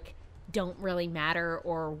that like don't really matter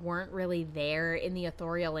or weren't really there in the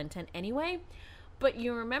authorial intent anyway. But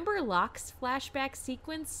you remember Locke's flashback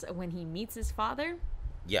sequence when he meets his father?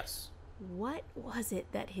 Yes. What was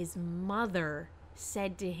it that his mother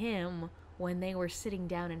said to him when they were sitting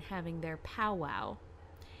down and having their powwow?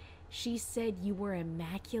 She said you were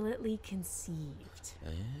immaculately conceived.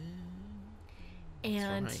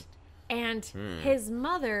 And right. and his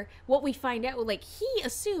mother, what we find out, like, he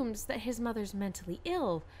assumes that his mother's mentally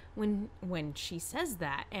ill when she says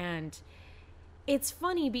that. And it's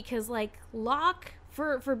funny because, like, Locke,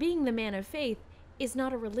 for being the man of faith, is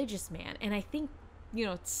not a religious man. And I think,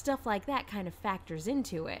 stuff like that kind of factors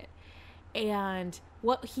into it. And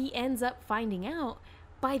what he ends up finding out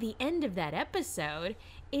by the end of that episode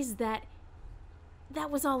is that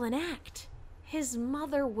was all an act. His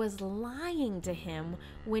mother was lying to him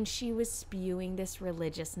when she was spewing this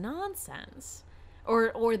religious nonsense,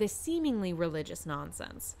 or this seemingly religious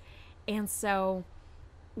nonsense. And so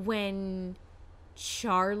when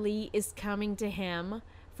Charlie is coming to him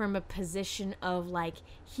from a position of like,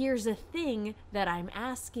 here's a thing that I'm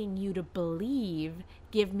asking you to believe,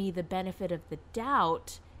 give me the benefit of the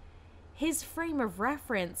doubt, his frame of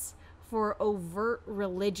reference for overt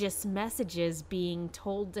religious messages being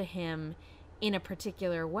told to him in a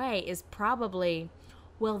particular way is probably,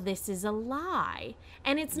 well, this is a lie.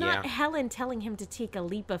 And it's not Helen telling him to take a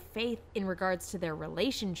leap of faith in regards to their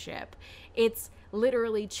relationship. It's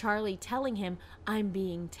literally Charlie telling him, I'm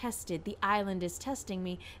being tested. The island is testing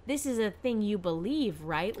me. This is a thing you believe,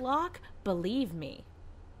 right, Locke? Believe me.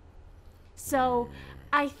 So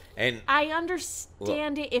I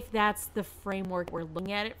understand it if that's the framework we're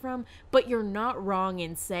looking at it from, but you're not wrong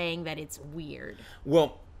in saying that it's weird.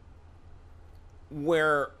 Well,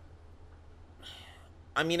 it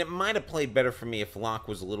might have played better for me if Locke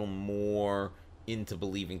was a little more into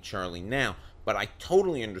believing Charlie now, but I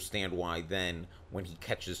totally understand why then when he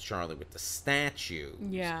catches Charlie with the statue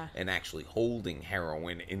and actually holding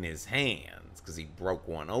heroin in his hands because he broke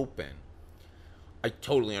one open, I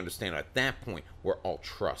totally understand at that point where all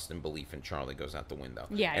trust and belief in Charlie goes out the window.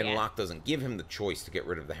 Locke doesn't give him the choice to get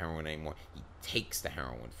rid of the heroin anymore. He takes the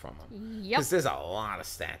heroin from him. Because there's a lot of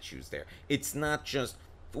statues there. It's not just...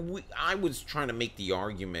 I was trying to make the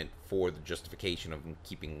argument for the justification of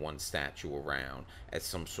keeping one statue around as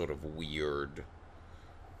some sort of weird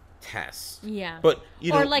test. Yeah. But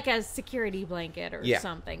or like a security blanket or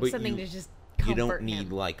something. Something to just comfort you don't need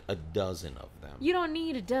him. like a dozen of them. You don't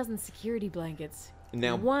need a dozen security blankets.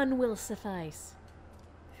 Now, one will suffice.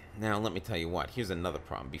 Now, let me tell you what. Here's another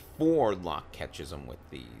problem. Before Locke catches him with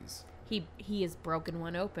these... He has broken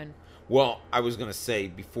one open. Well, I was going to say,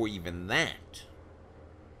 before even that,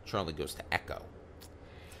 Charlie goes to Echo.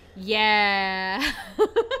 Yeah.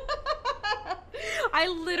 I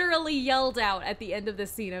literally yelled out at the end of the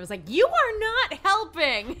scene. I was like, you are not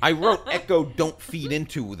helping. I wrote, Echo, don't feed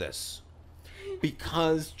into this.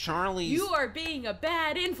 Because Charlie's... You are being a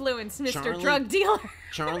bad influence, Mr. Drug Dealer.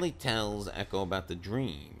 Charlie tells Echo about the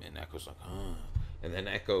dream, and Echo's like, oh. And then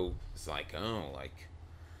Echo is like, oh, like,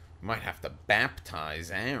 might have to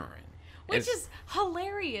baptize Aaron. Which is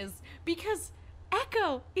hilarious because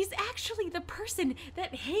Echo is actually the person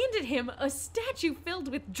that handed him a statue filled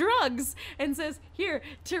with drugs and says, here,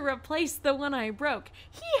 to replace the one I broke.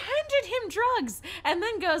 He handed him drugs and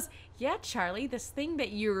then goes, yeah, Charlie, this thing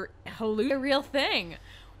that you're hallucinating, a real thing.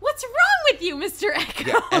 What's wrong with you, Mr. Echo?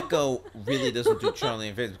 Yeah, Echo really doesn't do Charlie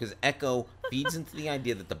any favors because Echo feeds into the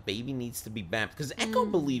idea that the baby needs to be baptized. Because Echo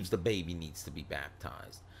believes the baby needs to be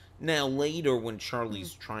baptized. Now, later, when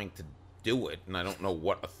Charlie's trying to do it, and I don't know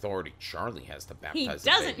what authority Charlie has to baptize He the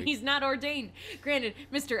doesn't. baby. He's not ordained. Granted,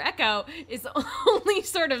 Mr. Echo is only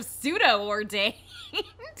sort of pseudo-ordained.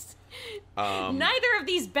 Neither of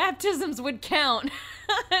these baptisms would count.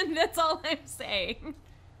 And that's all I'm saying.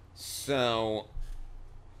 So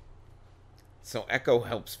Echo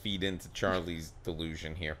helps feed into Charlie's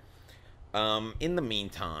delusion here. In the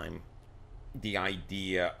meantime, the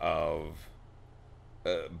idea of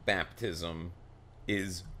baptism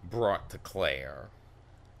is brought to Claire,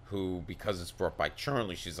 who, because it's brought by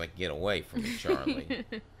Charlie, she's like, get away from me, Charlie.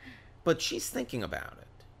 But she's thinking about it.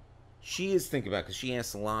 She is thinking about it because she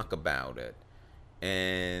asked Locke about it.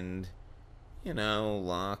 And, you know,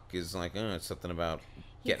 Locke is like, oh, it's something about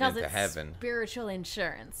getting into heaven. Spiritual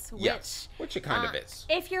insurance. Yes, which it kind of is.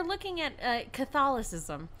 If you're looking at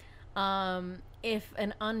Catholicism, if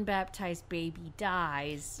an unbaptized baby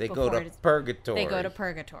dies, They go to purgatory. They go to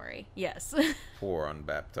purgatory. Yes. Poor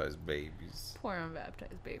unbaptized babies. Poor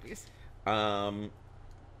unbaptized babies.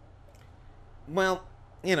 Well,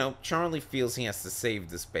 you know, Charlie feels he has to save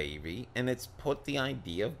this baby, and it's put the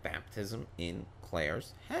idea of baptism in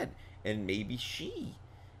Claire's head. And maybe she,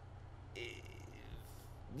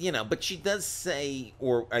 you know, but she does say,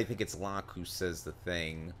 or I think it's Locke who says the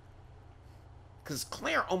thing, because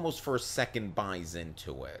Claire almost for a second buys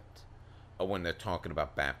into it when they're talking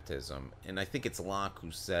about baptism. And I think it's Locke who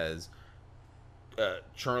says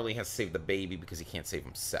Charlie has to save the baby because he can't save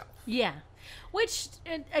himself. Yeah. Which,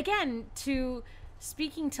 again,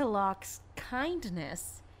 speaking to Locke's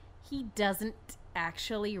kindness, he doesn't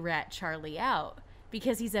actually rat Charlie out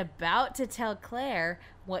because he's about to tell Claire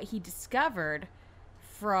what he discovered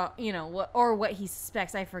from, you know, what he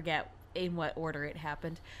suspects. I forget in what order it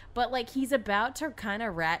happened, but like he's about to kind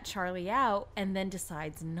of rat Charlie out and then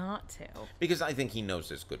decides not to, because I think he knows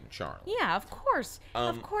there's good in Charlie. Yeah, of course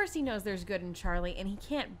he knows there's good in Charlie, and he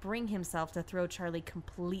can't bring himself to throw Charlie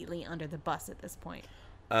completely under the bus at this point.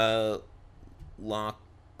 Locke,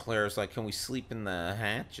 Claire's like, can we sleep in the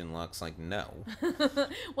hatch? And Locke's like, no.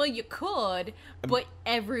 Well, you could, but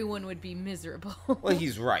everyone would be miserable. Well,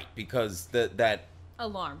 he's right, because that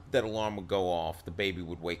alarm would go off, the baby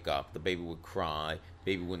would wake up, the baby would cry,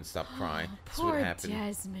 baby wouldn't stop crying. Poor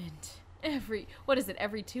Desmond. Every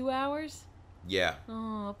 2 hours? Yeah.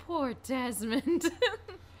 Oh, poor Desmond.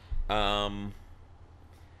 Could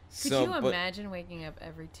you imagine waking up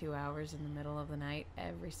every 2 hours in the middle of the night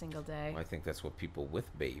every single day? I think that's what people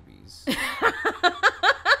with babies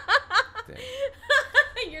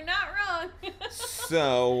You're not wrong.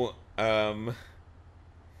 So,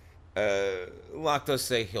 Locke does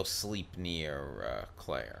say he'll sleep near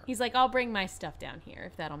Claire. He's like, I'll bring my stuff down here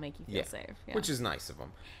if that'll make you feel safe. Yeah. Which is nice of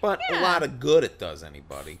him. But a lot of good it does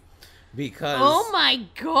anybody. Because... Oh my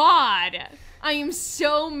god! I am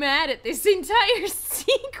so mad at this entire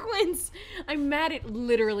sequence. I'm mad at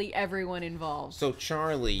literally everyone involved. So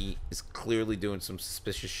Charlie is clearly doing some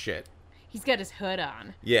suspicious shit. He's got his hood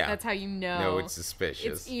on. Yeah. That's how you know. No, it's suspicious.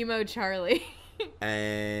 It's emo Charlie.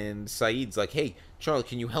 And Saeed's like, hey, Charlie,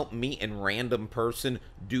 can you help me and random person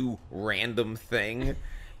do random thing?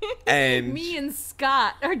 And me and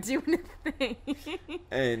Scott are doing a thing.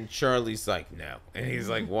 And Charlie's like, no. And he's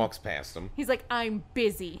like, walks past him. He's like, I'm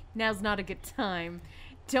busy. Now's not a good time.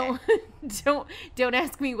 Don't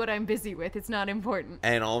ask me what I'm busy with. It's not important.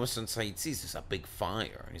 And all of a sudden, Saeed sees this a big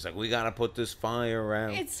fire. And he's like, we gotta put this fire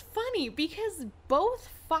out. It's funny because both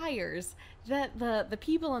fires that the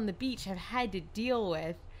people on the beach have had to deal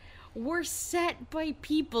with were set by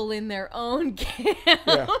people in their own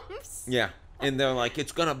camps. Yeah. And they're like,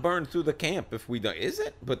 it's going to burn through the camp if we don't. Is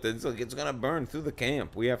it? But it's like, it's going to burn through the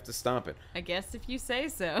camp. We have to stop it. I guess if you say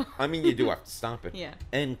so. I mean, you do have to stop it. Yeah.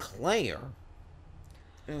 And Claire.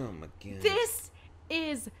 Oh, my God. This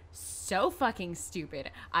is so fucking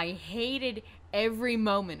stupid. I hated every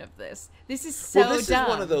moment of this. This is so dumb. Well, this is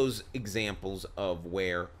one of those examples of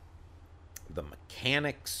where the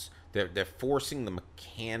mechanics, they're forcing the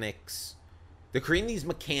mechanics. They're creating these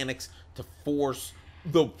mechanics to force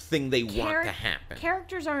the thing they want to happen.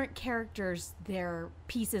 Characters aren't characters, they're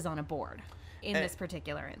pieces on a board. in this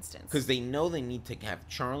particular instance. Because they know they need to have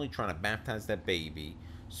Charlie trying to baptize that baby,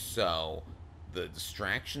 so the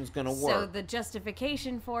distraction's going to work. So the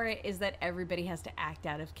justification for it is that everybody has to act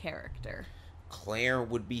out of character. Claire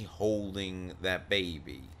would be holding that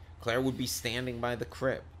baby. Claire would be standing by the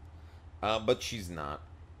crib. But she's not.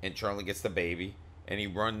 And Charlie gets the baby, and he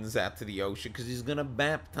runs out to the ocean because he's going to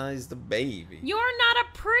baptize the baby. You're not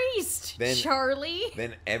a priest, Charlie.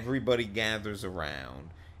 Then everybody gathers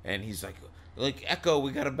around, and he's like, Echo,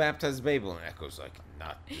 we got to baptize the baby. And Echo's like,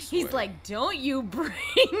 not this He's way. like, don't you bring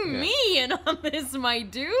me in on this, my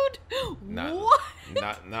dude. Not, what?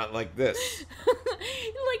 Not like this.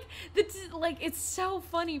 It's so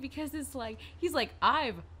funny because it's like, he's like,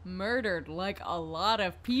 I've murdered like a lot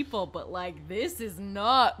of people, but like, this is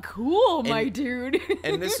not cool, my dude.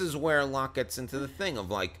 And this is where Locke gets into the thing of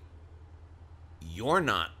like, you're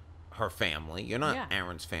not her family. You're not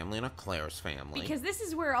Aaron's family. You're not Claire's family. Because this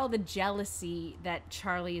is where all the jealousy that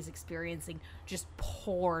Charlie is experiencing just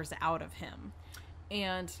pours out of him.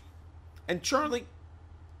 And Charlie,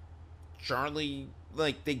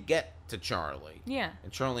 like, they get to Charlie. Yeah.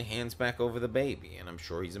 And Charlie hands back over the baby. And I'm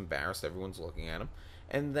sure he's embarrassed. Everyone's looking at him.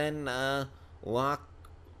 And then Locke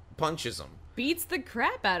punches him. Beats the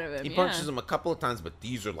crap out of him. He punches him a couple of times, but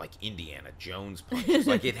these are like Indiana Jones punches.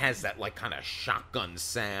 Like, it has that like kind of shotgun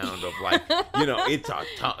sound of like, it's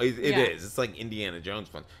it is. It's like Indiana Jones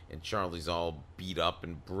punch. And Charlie's all beat up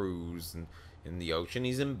and bruised and in the ocean.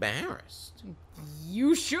 He's embarrassed.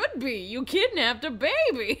 You should be. You kidnapped a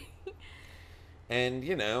baby. And,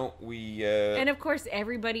 we... And, of course,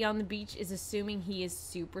 everybody on the beach is assuming he is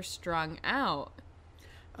super strung out.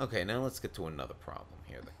 Okay, now let's get to another problem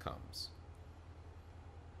here that comes.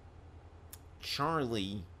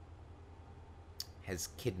 Charlie has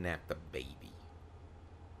kidnapped a baby.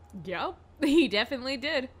 Yep, he definitely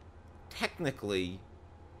did. Technically,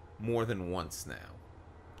 more than once now.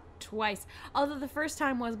 Twice. Although the first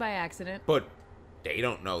time was by accident. But they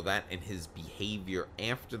don't know that, and his behavior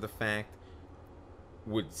after the fact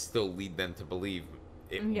would still lead them to believe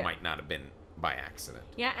it might not have been by accident.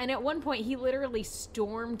 Yeah, and at one point he literally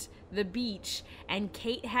stormed the beach and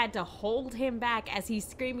Kate had to hold him back as he's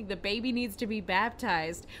screaming, the baby needs to be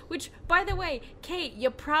baptized. Which, by the way, Kate,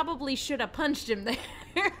 you probably should have punched him there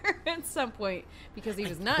at some point because he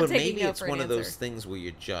was not taking no for an answer. But maybe it's one of those things where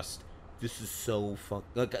you're just, this is so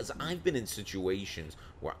because I've been in situations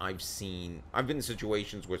where I've been in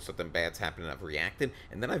situations where something bad's happened and I've reacted,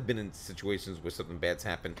 and then I've been in situations where something bad's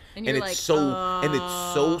happened and it's like,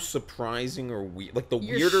 so surprising or weird. Like the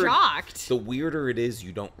weirder it is,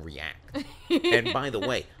 you don't react. And by the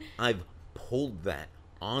way, I've pulled that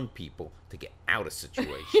on people to get out of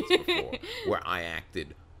situations before where I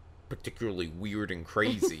acted particularly weird and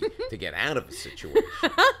crazy to get out of a situation.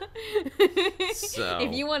 So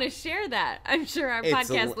if you want to share that, I'm sure our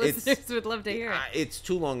podcast listeners would love to hear it. It's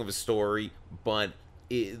too long of a story, but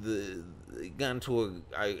I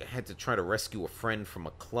had to try to rescue a friend from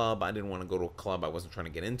a club. I didn't want to go to a club. I wasn't trying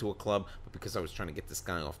to get into a club, but because I was trying to get this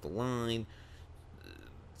guy off the line,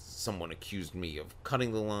 someone accused me of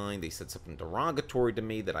cutting the line. They said something derogatory to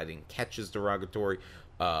me that I didn't catch as derogatory.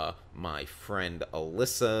 My friend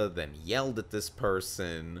Alyssa then yelled at this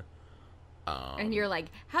person. And you're like,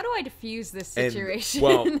 how do I diffuse this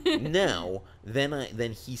situation?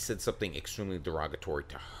 Then he said something extremely derogatory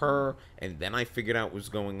to her, and then I figured out what was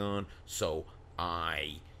going on. So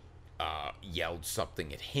I yelled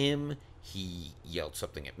something at him. He yelled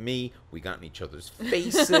something at me. We got in each other's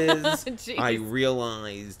faces. I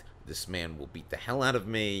realized this man will beat the hell out of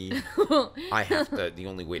me. The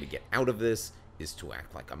only way to get out of this is to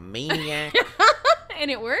act like a maniac.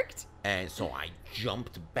 And it worked? And so I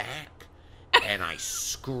jumped back and I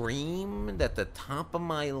screamed at the top of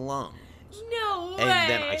my lungs. No way! And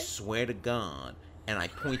then I swear to God, and I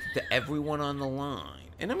pointed to everyone on the line.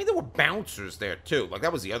 And I mean, there were bouncers there too. Like,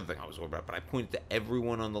 that was the other thing I was worried about. But I pointed to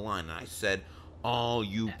everyone on the line and I said, all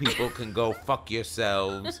you people can go fuck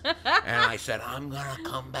yourselves. And I said, I'm gonna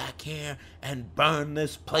come back here and burn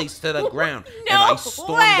this place to the ground. No and I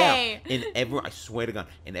stormed way. out. And I swear to God,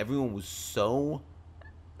 and everyone was so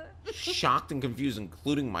shocked and confused,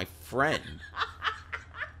 including my friend,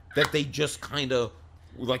 that they just kind of,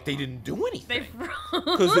 like, they didn't do anything.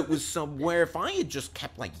 Because it was somewhere, if I had just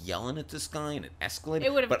kept, like, yelling at this guy and it escalated.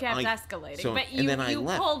 It would have kept escalating. So, but you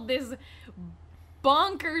pulled this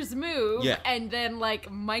bonkers move and then,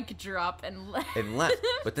 like, mic drop and left.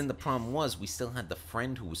 But then the problem was we still had the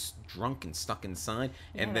friend who was drunk and stuck inside.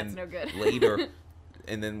 And then that's no good. later,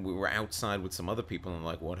 and then we were outside with some other people and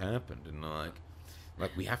like, what happened? And like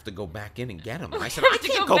we have to go back in and get him. And I said, I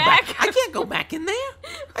can't go back. I can't go back in there.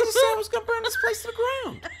 I just said I was going to burn this place to the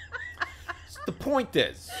ground. The point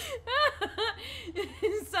is.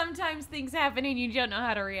 Sometimes things happen and you don't know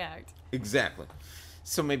how to react. Exactly.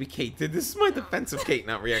 So maybe Kate did. This is my defense of Kate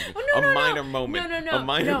not reacting. Oh, no, a minor moment. No. A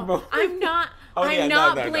minor moment. I'm not. Oh, yeah, I'm no,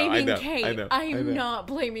 not no, blaming I know, Kate. I know. I'm not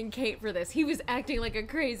blaming Kate for this. He was acting like a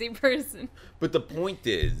crazy person. But the point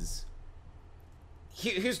is,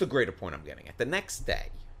 here's the greater point I'm getting at. The next day,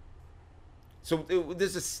 so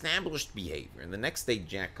there's established behavior, and the next day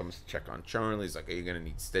Jack comes to check on Charlie. He's like, "Are you gonna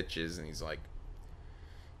need stitches?" And he's like,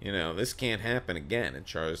 "This can't happen again." And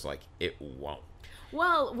Charlie's like, "It won't."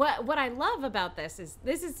 Well, what I love about this is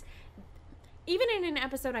even in an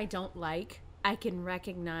episode I don't like, I can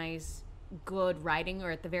recognize good writing, or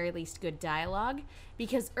at the very least good dialogue,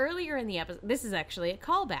 because earlier in the episode, this is actually a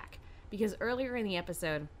callback, because earlier in the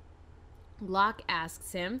episode, Locke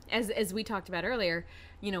asks him, as we talked about earlier,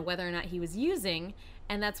 whether or not he was using,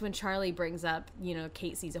 and that's when Charlie brings up,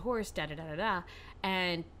 Kate sees a horse, da-da-da-da-da,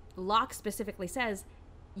 and Locke specifically says,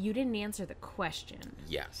 "You didn't answer the question."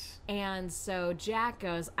 Yes. And so Jack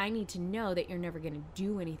goes, "I need to know that you're never going to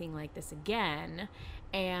do anything like this again."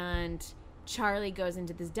 And Charlie goes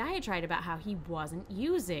into this diatribe about how he wasn't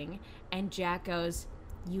using, and Jack goes,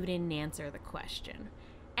 "You didn't answer the question."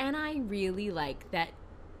 And I really like that.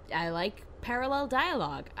 I like parallel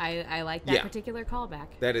dialogue. I like that particular callback.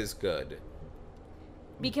 That is good.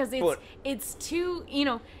 Because it's too,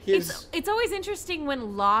 Here's- it's always interesting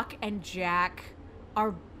when Locke and Jack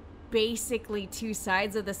are basically two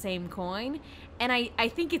sides of the same coin. And I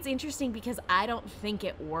think it's interesting because I don't think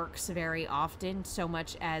it works very often so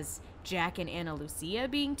much as Jack and Ana Lucia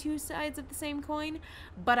being two sides of the same coin.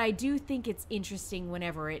 But I do think it's interesting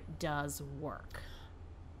whenever it does work.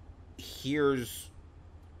 Here's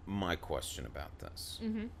my question about this.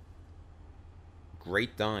 Mm-hmm.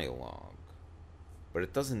 Great dialogue, but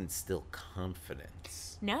it doesn't instill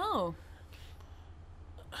confidence. No.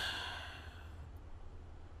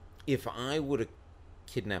 If I were to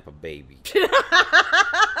kidnap a baby,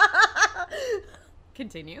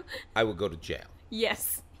 Continue. I would go to jail.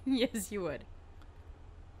 Yes. Yes, you would.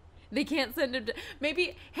 They can't send him to...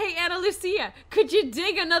 Maybe, hey, Ana Lucia, could you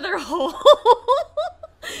dig another hole?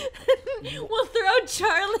 We'll throw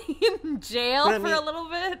Charlie in jail But I for mean- a little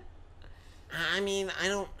bit. I mean, I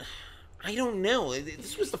don't know.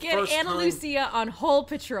 This was the Get first Ana time. Lucia on hole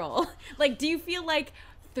patrol. Like, do you feel like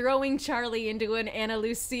throwing Charlie into an Ana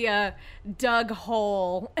Lucia dug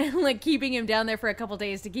hole and, like, keeping him down there for a couple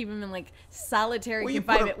days to keep him in, like, solitary Well, you put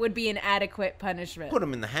confinement him- would be an adequate punishment? Put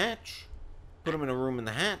him in the hatch. Put him in a room in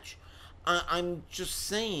the hatch. I'm just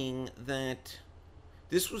saying that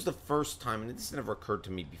this was the first time, and this never occurred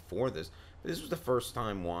to me before this, but this was the first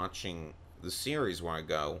time watching the series where I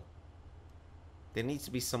go, there needs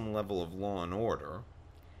to be some level of law and order.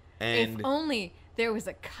 And If only there was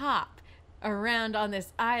a cop around on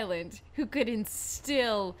this island who could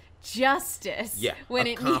instill justice yeah, when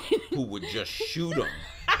a it cop needed. who would just shoot him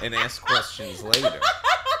and ask questions later.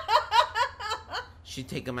 She'd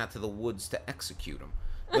take him out to the woods to execute him.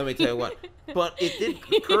 Let me tell you what. But it did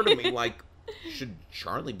occur to me, like, should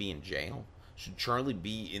Charlie be in jail? Should Charlie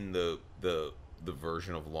be in the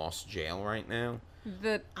version of Lost Jail right now?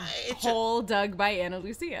 The It's hole dug by Ana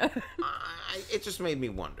Lucia. It just made me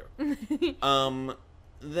wonder.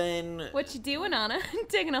 Then What you doing, Anna?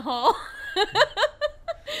 Digging a hole.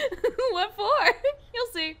 What for? You'll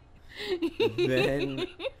see.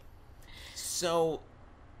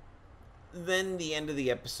 Then the end of the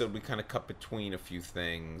episode, we kind of cut between a few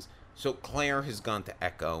things. So Claire has gone to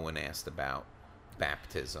Echo and asked about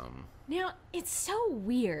baptism. Now, it's so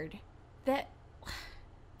weird that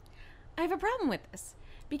I have a problem with this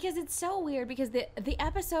because it's so weird because the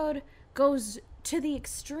episode goes to the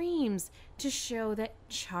extremes to show that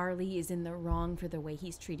Charlie is in the wrong for the way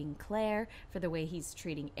he's treating Claire, for the way he's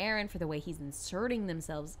treating Aaron, for the way he's inserting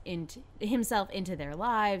himself into their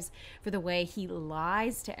lives, for the way he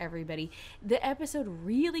lies to everybody. The episode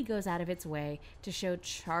really goes out of its way to show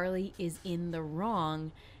Charlie is in the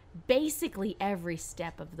wrong basically every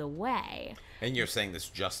step of the way. And you're saying this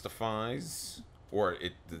justifies, or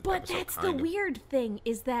the But episode that's the kind of- weird thing,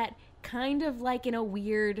 is that kind of like in a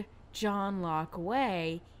weird John Locke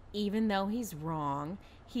way, even though he's wrong,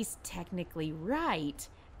 he's technically right,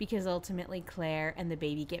 because ultimately Claire and the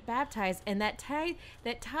baby get baptized, and that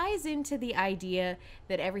ties into the idea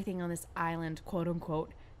that everything on this island, quote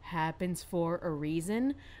unquote, happens for a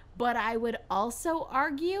reason. But I would also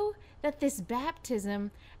argue that this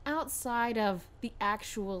baptism, outside of the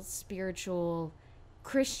actual spiritual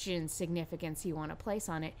Christian significance you want to place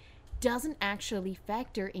on it, doesn't actually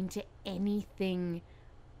factor into anything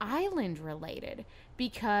island related,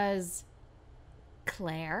 because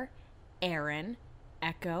Claire, Aaron,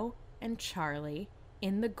 Echo, and Charlie,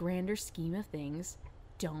 in the grander scheme of things,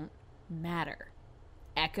 don't matter.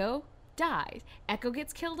 Echo dies. Echo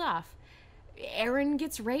gets killed off. Aaron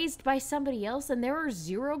gets raised by somebody else, and there are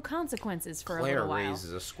 0 consequences for a Claire little while.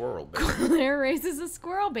 raises a squirrel baby. Claire raises a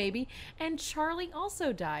squirrel baby, and Charlie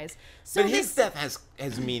also dies. So But his death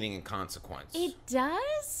has meaning and consequence. It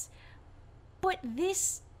does, but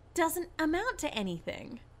this doesn't amount to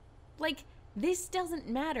anything. Like, this doesn't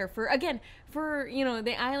matter for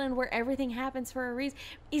the island where everything happens for a reason.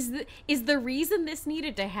 Is the reason this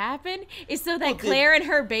needed to happen is so that Claire and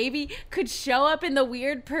her baby could show up in the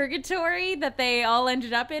weird purgatory that they all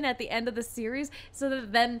ended up in at the end of the series, so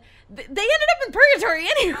that then they ended up in purgatory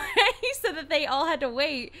anyway, so that they all had to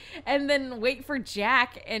wait for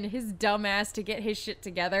Jack and his dumbass to get his shit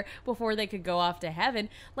together before they could go off to heaven.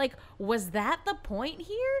 Like, was that the point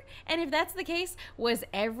here? And if that's the case, was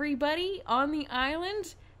everybody on the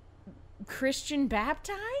island Christian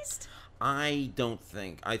baptized? I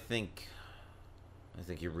think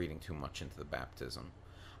you're reading too much into the baptism.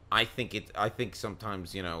 I think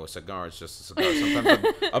sometimes, a cigar is just a cigar. Sometimes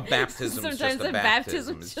a baptism is just a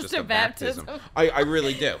baptism. It's just a baptism. I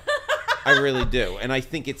really do. I really do. And I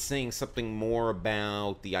think it's saying something more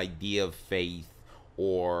about the idea of faith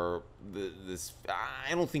or this.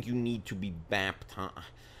 I don't think you need to be baptized.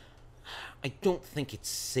 I don't think it's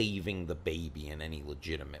saving the baby in any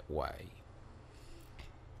legitimate way.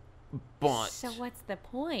 But so what's the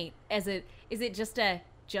point? Is it just a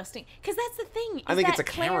adjusting? Because that's the thing. I think it's a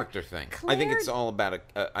character thing. I think it's all about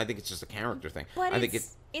I think it's just a character thing. But I think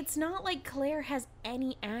it's not like Claire has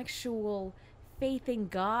any actual faith in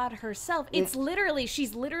God herself. It's literally,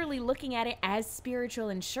 she's literally looking at it as spiritual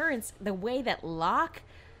insurance, the way that Locke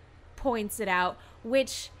points it out,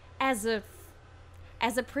 which as a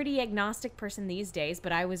pretty agnostic person these days,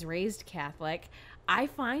 but I was raised Catholic, I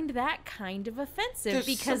find that kind of offensive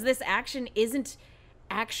because this action isn't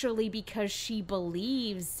actually because she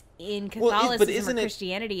believes in Catholicism or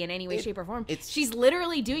Christianity in any way, shape, or form. She's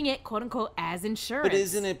literally doing it, quote unquote, as insurance.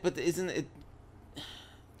 But isn't it?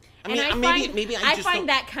 I find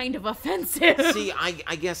that kind of offensive. See,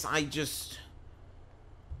 I guess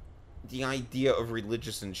the idea of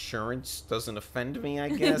religious insurance doesn't offend me, I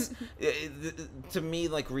guess. To me,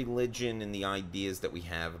 like, religion and the ideas that we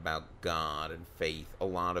have about God and faith, a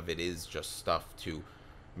lot of it is just stuff to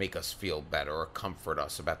make us feel better or comfort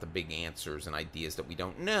us about the big answers and ideas that we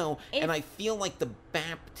don't know. And I feel like the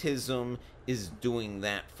baptism is doing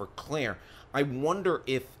that for Claire. I wonder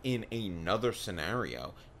if in another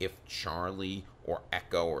scenario, if Charlie or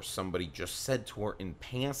Echo or somebody just said to her in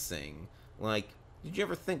passing, like, did you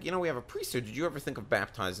ever think, we have a priesthood, did you ever think of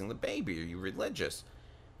baptizing the baby? Are you religious?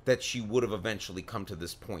 That she would have eventually come to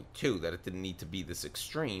this point, too, that it didn't need to be this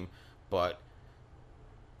extreme, but,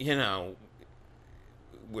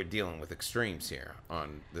 we're dealing with extremes here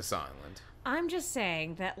on this island. I'm just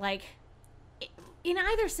saying that, like, in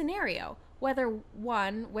either scenario,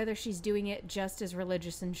 whether she's doing it just as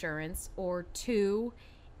religious insurance, or 2,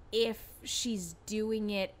 if she's doing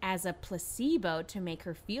it as a placebo to make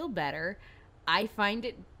her feel better, I find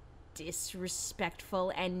it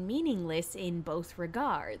disrespectful and meaningless in both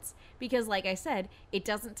regards. Because, like I said, it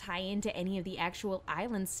doesn't tie into any of the actual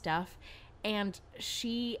island stuff, and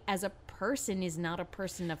she, as a person, is not a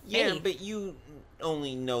person of faith. Yeah, but you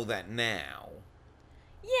only know that now.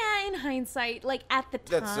 Yeah, in hindsight, like at the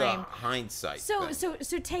time. That's a hindsight thing.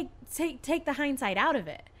 So take the hindsight out of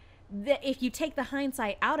it. If you take the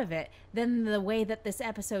hindsight out of it, then the way that this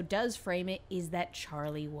episode does frame it is that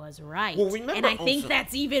Charlie was right. Well, remember, and I think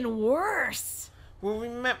that's even worse. Well,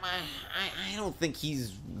 remember, I don't think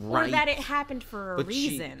he's right. Or that it happened for a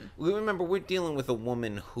reason. Remember, we're dealing with a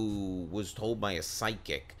woman who was told by a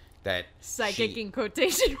psychic that psychic in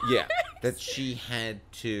quotation marks. Yeah, that she had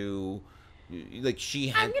to, like,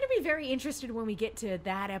 I'm going to be very interested when we get to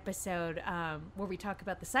that episode where we talk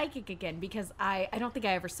about the psychic again, because I don't think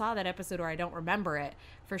I ever saw that episode, or I don't remember it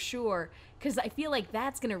for sure, because I feel like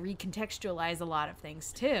that's going to recontextualize a lot of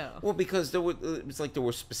things too. Well, because it was like there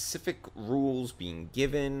were specific rules being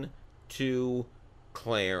given to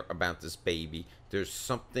Claire about this baby. There's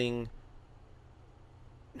something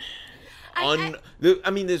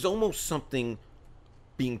there's almost something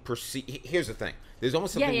being perceived. Here's the thing. There's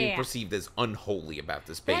almost something being perceived as unholy about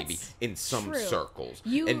this baby in some circles.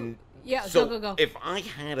 Go. If I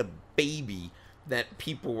had a baby that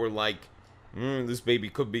people were like, this baby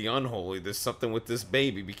could be unholy, there's something with this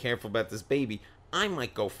baby, be careful about this baby, I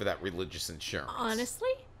might go for that religious insurance.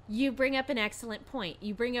 Honestly, you bring up an excellent point.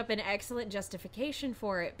 You bring up an excellent justification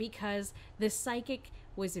for it, because the psychic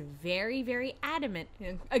was very, very adamant.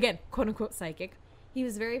 Again, quote-unquote psychic. He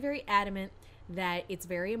was very, very adamant that it's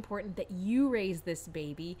very important that you raise this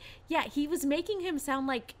baby. Yeah, he was making him sound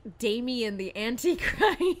like Damien the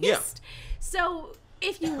Antichrist. Yeah. So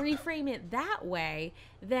if you reframe it that way,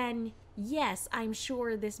 then yes, I'm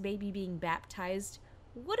sure this baby being baptized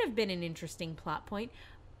would have been an interesting plot point.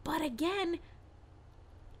 But again,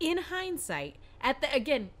 in hindsight, at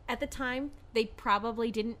the time, they probably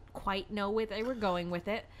didn't quite know where they were going with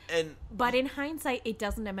it. But in hindsight, it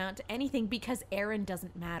doesn't amount to anything because Aaron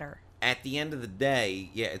doesn't matter. At the end of the day,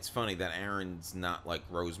 yeah, it's funny that Aaron's not like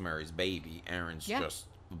Rosemary's Baby. Aaron's just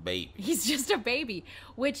a baby. He's just a baby,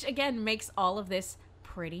 which again makes all of this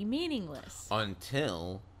pretty meaningless.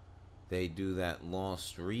 Until they do that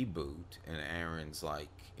Lost reboot and Aaron's like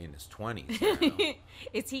in his 20s now.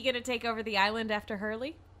 Is he going to take over the island after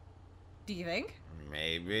Hurley? Do you think?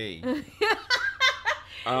 Maybe. Is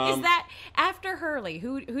that after Hurley?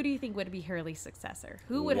 Who do you think would be Hurley's successor?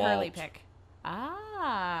 Who would Hurley Walt. pick?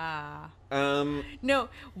 Ah. Um, No,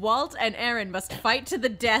 Walt and Aaron must fight to the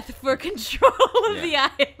death for control of the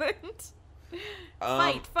island.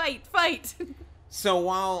 Fight. So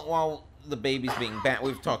while the baby's being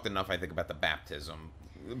we've talked enough, I think, about the baptism.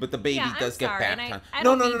 But the baby Yeah, I'm does get sorry, and baptized. I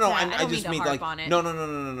No. don't mean to- I I don't just mean mean to like harp on it.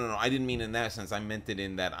 no. I didn't mean in that sense. I meant it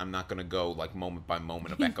in that I'm not gonna go like moment by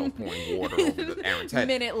moment of Echo pouring water over Aaron's head.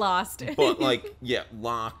 Minute lost. But like, yeah,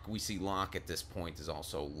 Locke. We see Locke at this point is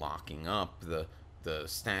also locking up the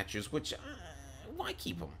statues. Which why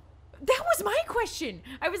keep them? That was my question.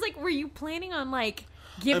 I was like, were you planning on like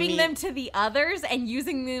giving them to the others and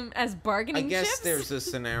using them as bargaining I guess chips? there's a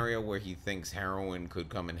scenario where he thinks heroin could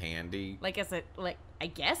come in handy, I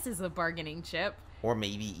guess is a bargaining chip. or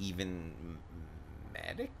maybe even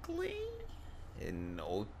medically, an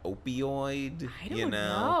opioid. I don't you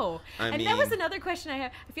know. I mean, that was another question I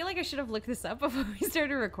had. I feel like I should have looked this up before we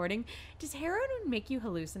started recording. Does heroin make you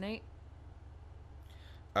hallucinate?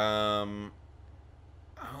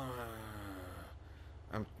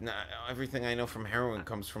 I'm not, everything I know from heroin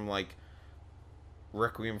comes from like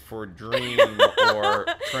Requiem for a Dream or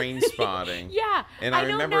Train Spotting. Yeah, And I know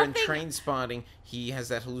remember in nothing- Train Spotting, he has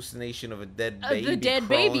that hallucination of a dead baby. the dead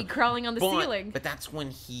baby crawling on the ceiling. But that's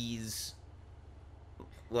when he's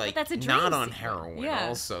like that's a dream not on sequence. heroin. Yeah.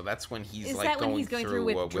 Also, that's when he's Is like that when he's going through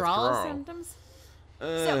withdrawal symptoms?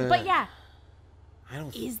 But yeah, I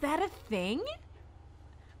don't. is that a thing?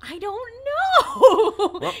 I don't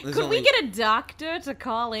know. Well, there's Could we only- get a doctor to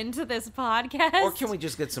call into this podcast? Or can we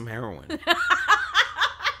just get some heroin?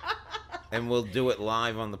 And we'll do it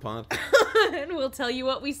live on the podcast. and we'll tell you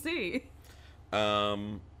what we see.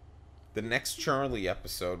 The next Charlie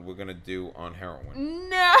episode we're gonna do on heroin.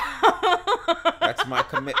 No. That's my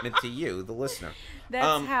commitment to you, the listener.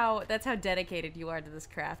 That's how dedicated you are to this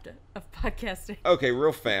craft of podcasting. Okay,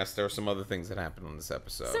 real fast. There are some other things that happened on this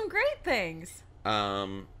episode. Some great things.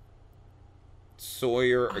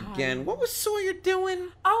 Sawyer again. What was Sawyer doing?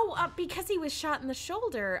 Oh, because he was shot in the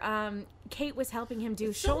shoulder. Kate was helping him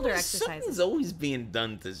do shoulder exercises. Something's always being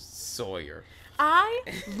done to Sawyer. I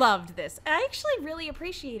loved this. I actually really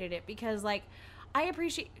appreciated it because, like, I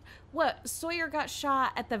appreciate what Sawyer got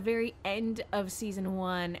shot at the very end of season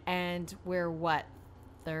 1, and we're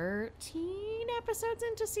 13 episodes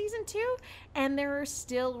into season 2, and there are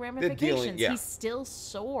still ramifications. yeah. He's still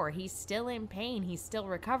sore. He's still in pain. He's still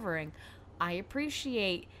recovering. I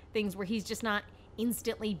appreciate things where he's just not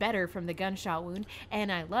instantly better from the gunshot wound,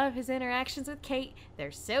 and I love his interactions with Kate.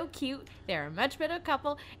 They're so cute. They're a much better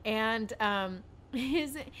couple, and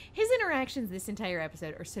his interactions this entire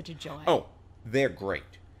episode are such a joy. Oh, they're great.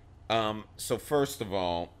 So first of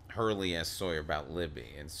all, Hurley asks Sawyer about Libby,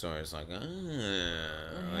 and Sawyer's like,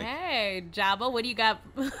 Hey, Jabba, what do you got?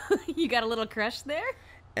 You got a little crush there?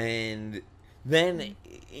 and then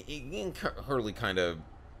Hurley kind of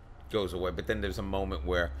goes away, but then there's a moment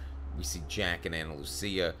where we see Jack and Ana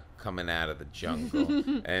Lucia coming out of the jungle,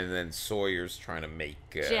 and then Sawyer's trying to make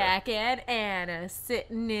Jack and Anna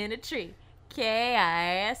sitting in a tree.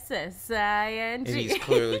 K-I-S-S-I-N-G. and he's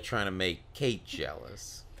clearly trying to make Kate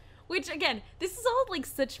jealous. Which, again, this is all like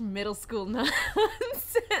such middle school nonsense.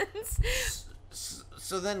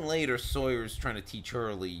 So then later, Sawyer's trying to teach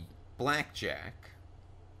Hurley blackjack,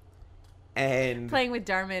 and Playing with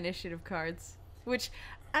Dharma Initiative cards. Which,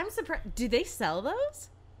 I'm surprised. Do they sell those?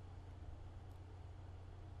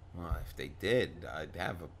 well, if they did, I'd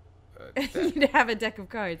have a deck. You'd have a deck of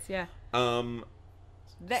cards, yeah.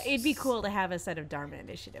 That It'd be cool to have a set of Dharma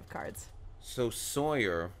Initiative cards. So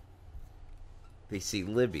Sawyer, they see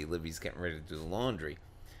Libby. Libby's getting ready to do the laundry,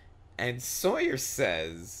 and Sawyer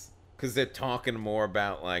says, because they're talking more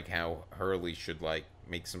about like how Hurley should like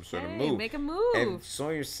make some sort of move. Make a move. And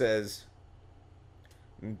Sawyer says,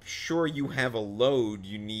 "I'm sure you have a load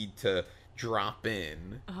you need to drop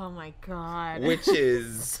in, Oh my god. which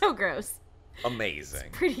is so gross. amazing.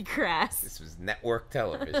 Pretty crass. This was network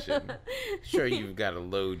television. Sure, you've got a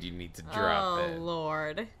load you need to drop Oh in.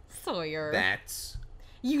 Lord. Sawyer. That's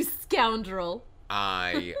You scoundrel.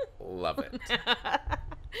 I love it.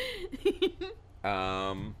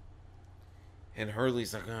 And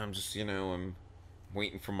Hurley's like, oh, I'm just, I'm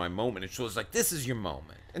waiting for my moment. And Sawyer's like, this is your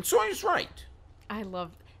moment. And Sawyer's right. I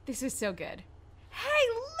love this is so good.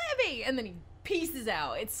 Hey, Libby! And then he pieces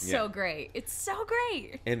out. It's so Yeah. great. It's so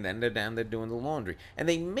great. And then they're down there doing the laundry. And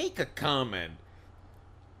they make a comment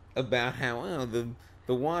about how the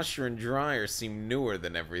washer and dryer seem newer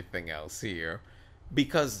than everything else here.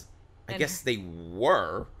 Because I And- guess they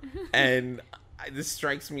were. And this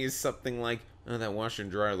strikes me as something like, oh, that washer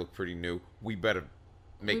and dryer look pretty new. We better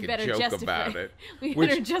make a joke about it. We Which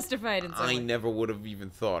better justify it in some I way. never would have even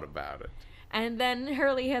thought about it. And then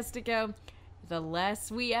Hurley has to go, the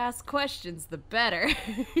less we ask questions, the better.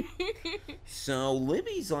 So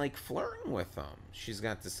Libby's like flirting with him. She's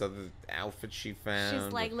got this other outfit she found.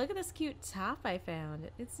 She's like, look at this cute top I found.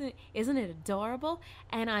 Isn't it adorable?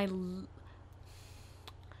 And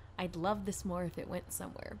I'd love this more if it went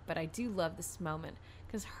somewhere. But I do love this moment.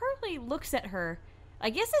 Because Hurley looks at her. I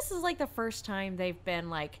guess this is like the first time they've been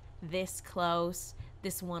like this close,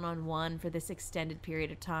 this one-on-one for this extended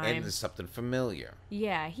period of time. And there's something familiar.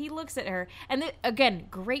 Yeah, he looks at her. And again,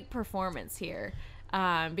 great performance here.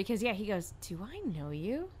 Because, yeah, he goes, do I know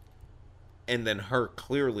you? And then her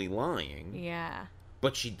clearly lying. Yeah.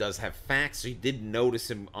 But she does have facts. So you did notice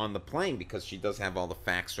him on the plane because she does have all the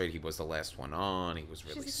facts right. He was the last one on. He was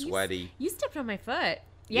really She's like, sweaty. You stepped on my foot.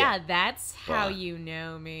 Yeah, Yeah, that's how but- you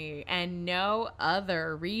know me. And no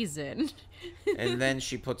other reason. And then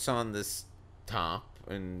she puts on this top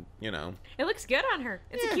and, It looks good on her.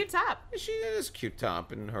 It's Yeah. a cute top. she is a cute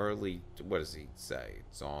top. And Hurley, what does he say?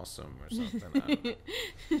 It's awesome or something.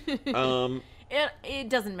 I don't know. It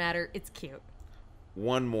doesn't matter. It's cute.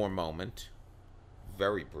 One more moment.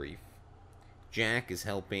 Very brief. Jack is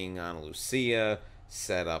helping Ana Lucia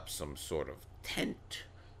set up some sort of tent.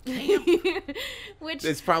 Which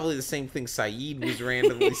It's probably the same thing Saeed was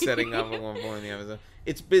randomly setting up at one point in the episode.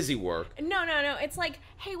 It's busy work. no. It's like,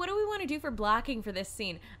 hey, what do we want to do for blocking for this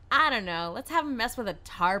scene? I don't know. Let's have him mess with a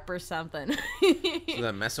tarp or something. So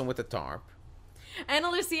they're messing with the tarp. Ana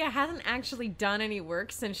Lucia hasn't actually done any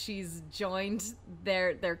work since she's joined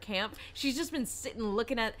their camp. She's just been sitting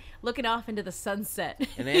looking off into the sunset.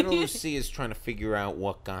 And Ana Lucia is trying to figure out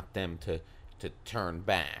what got them to turn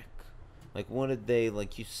back. Like, what did they,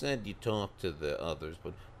 like you said, you talked to the others,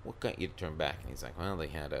 but what got you to turn back? And he's like, well,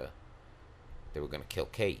 they were going to kill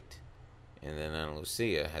Kate. And then Ana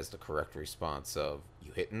Lucia has the correct response of,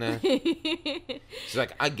 you hitting that? She's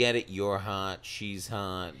like, I get it, you're hot, she's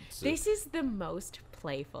hot. So, This is the most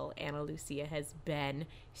playful Ana Lucia has been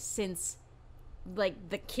since, like,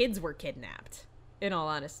 the kids were kidnapped, in all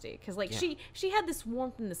honesty. Because, like, Yeah. she had this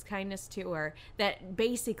warmth and this kindness to her that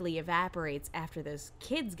basically evaporates after those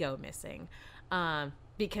kids go missing.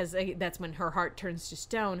 Because that's when her heart turns to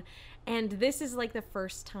stone. And this is, like, the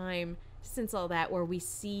first time since all that where we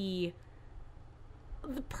see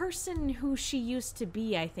the person who she used to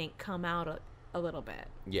be, I think, come out a little bit.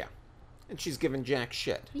 yeah. And she's giving Jack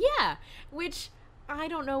shit. Yeah, which I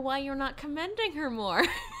don't know why you're not commending her more.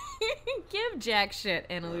 Give Jack shit,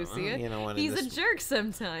 Ana Lucia. you know what, in He's a this- jerk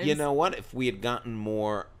sometimes. You know what? If we had gotten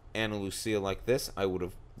more Ana Lucia like this, I would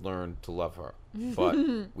have learned to love her. But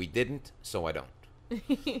we didn't, so I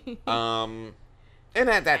don't. And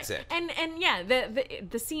that's it. And yeah,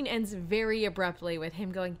 the scene ends very abruptly with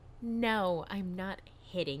him going, "No, I'm not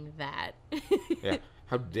hitting that." Yeah.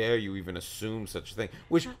 How dare you even assume such a thing?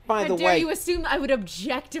 Which, by How the dare way, you assume I would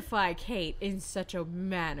objectify Kate in such a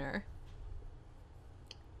manner?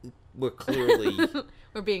 we're clearly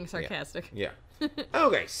We're being sarcastic. yeah.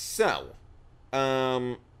 Okay, so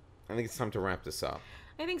I think it's time to wrap this up.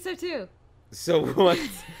 I think so too. So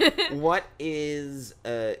what is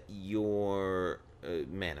your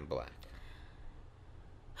Man in Black?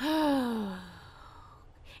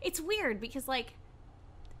 It's weird because, like,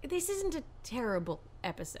 this isn't a terrible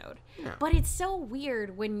episode. No. But it's so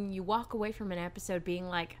weird when you walk away from an episode being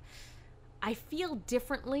like, I feel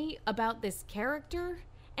differently about this character.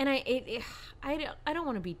 And I don't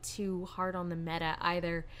want to be too hard on the meta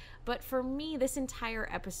either. But for me, this entire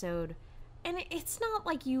episode, and it's not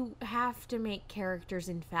like you have to make characters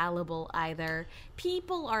infallible either.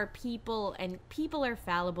 People are people, and people are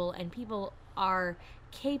fallible, and people are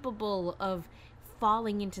capable of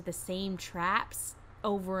falling into the same traps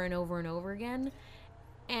over and over and over again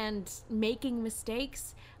and making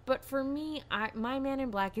mistakes. But for me, my Man in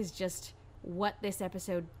Black is just what this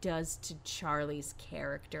episode does to Charlie's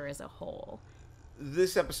character as a whole.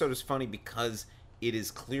 This episode is funny because it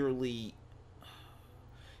is clearly...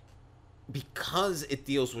 Because it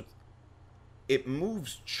deals with... It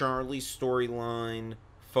moves Charlie's storyline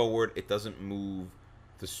forward. It doesn't move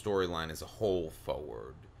the storyline as a whole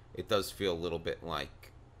forward. It does feel a little bit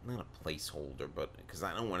like... Not a placeholder, but... Because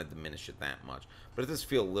I don't want to diminish it that much. But it does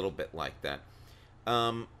feel a little bit like that.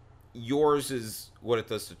 Yours is what it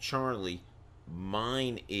does to Charlie.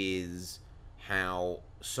 Mine is how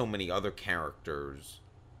so many other characters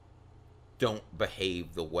don't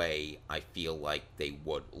behave the way I feel like they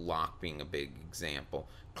would. Locke being a big example.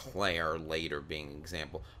 Claire later being an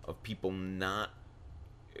example of people not...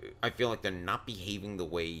 I feel like they're not behaving the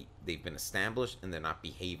way they've been established, and they're not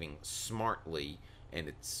behaving smartly, and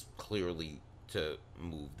it's clearly to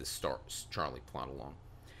move the Charlie plot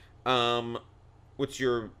along. What's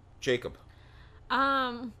your Jacob?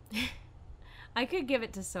 I could give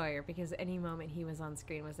it to Sawyer because any moment he was on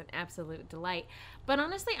screen was an absolute delight. But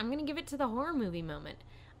honestly, I'm going to give it to the horror movie moment.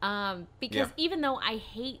 Because even though I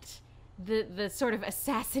hate the sort of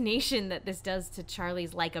assassination that this does to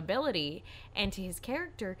Charlie's likability and to his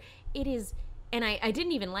character, it is... And I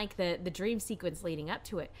didn't even like the dream sequence leading up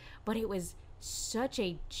to it, but it was such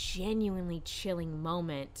a genuinely chilling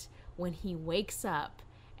moment when he wakes up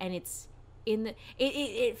and it's...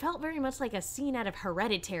 It felt very much like a scene out of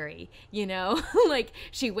Hereditary, you know? Like,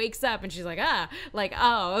 she wakes up and she's like,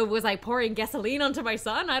 oh, was I pouring gasoline onto my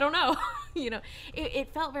son? I don't know. You know,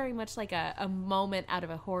 it felt very much like a moment out of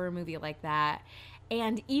a horror movie like that.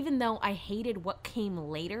 And even though I hated what came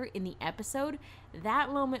later in the episode, that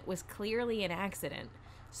moment was clearly an accident.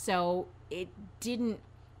 So it didn't,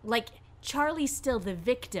 like... Charlie's still the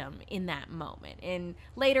victim in that moment. And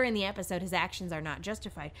later in the episode, his actions are not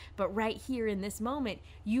justified. But right here in this moment,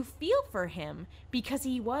 you feel for him because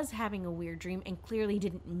he was having a weird dream and clearly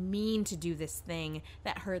didn't mean to do this thing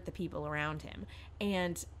that hurt the people around him.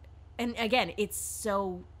 And again, it's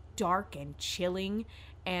so dark and chilling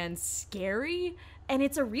and scary. And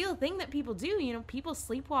it's a real thing that people do. You know, people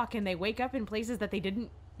sleepwalk and they wake up in places that they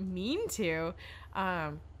didn't mean to.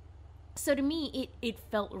 So to me, it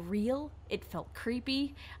felt real, it felt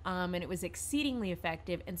creepy, and it was exceedingly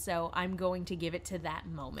effective, and so I'm going to give it to that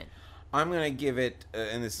moment. I'm going to give it,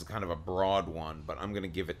 and this is kind of a broad one, but I'm going to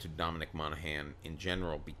give it to Dominic Monaghan in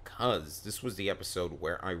general, because this was the episode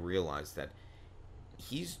where I realized that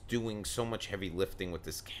he's doing so much heavy lifting with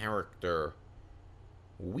this character.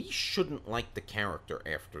 We shouldn't like the character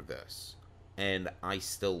after this. And I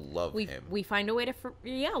still love him. We find a way to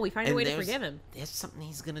forgive him. There's something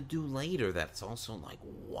he's gonna do later that's also like,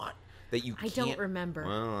 what? That you can't... I don't remember.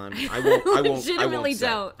 Well, I won't. Legitimately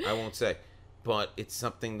don't. I won't say. But it's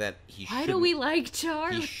something that he Why do we like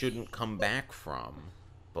Charlie? He shouldn't come back from.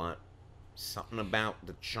 But something about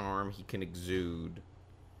the charm he can exude.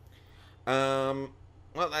 Well,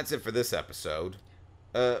 that's it for this episode.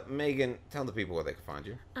 Megan, tell the people where they can find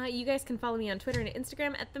you. You guys can follow me on Twitter and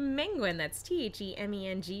Instagram at The Menguin. That's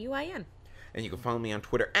TheMenguin. And you can follow me on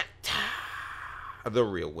Twitter at The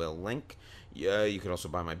Real Will Link. Yeah, you can also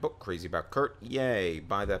buy my book, Crazy About Kurt. Yay,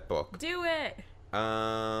 buy that book. Do it!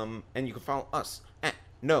 And you can follow us at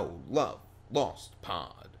No Love Lost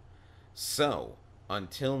Pod. So,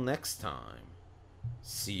 until next time,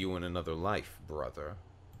 see you in another life, brother.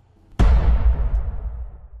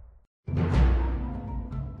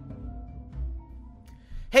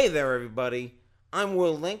 Hey there, everybody. I'm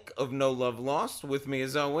Will Link of No Love Lost. With me,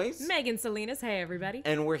 as always, Megan Salinas. Hey, everybody.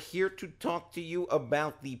 And we're here to talk to you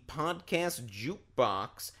about the Podcast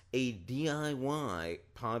Jukebox, a DIY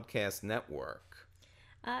podcast network.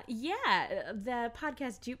 The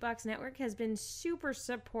Podcast Jukebox Network has been super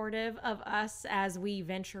supportive of us as we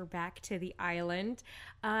venture back to the island.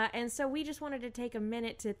 And so we just wanted to take a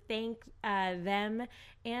minute to thank them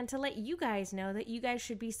and to let you guys know that you guys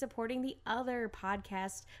should be supporting the other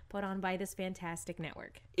podcasts put on by this fantastic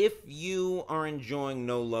network. If you are enjoying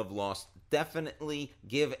No Love Lost, definitely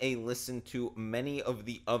give a listen to many of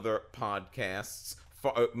the other podcasts,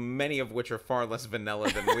 many of which are far less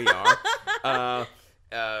vanilla than we are.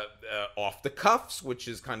 Off the Cuffs, which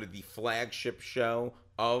is kind of the flagship show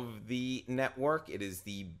of the network. It is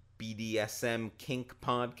the BDSM kink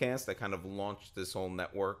podcast that kind of launched this whole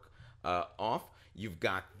network off. You've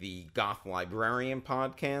got the Goth Librarian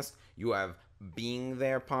podcast. You have Being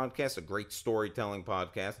There podcast, a great storytelling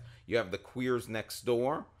podcast. You have the Queers Next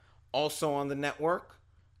Door, also on the network.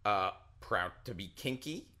 Proud to be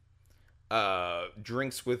Kinky.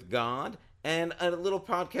 Drinks with God. And a little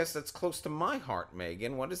podcast that's close to my heart,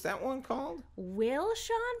 Megan. What is that one called? Will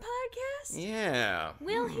Sean Podcast? Yeah.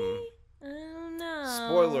 Will he? I don't know.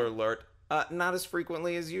 Spoiler alert. Not as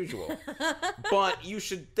frequently as usual. But you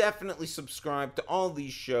should definitely subscribe to all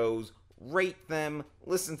these shows, rate them,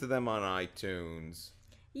 listen to them on iTunes.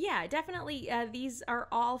 Yeah, definitely. These are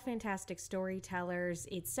all fantastic storytellers.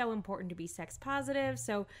 It's so important to be sex positive.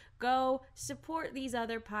 So go support these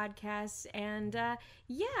other podcasts. And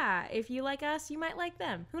yeah, if you like us, you might like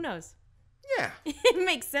them. Who knows? Yeah. It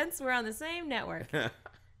makes sense. We're on the same network.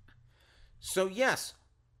 So yes,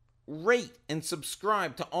 rate and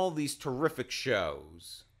subscribe to all these terrific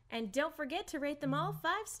shows. And don't forget to rate them all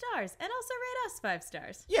 5 stars. And also rate us 5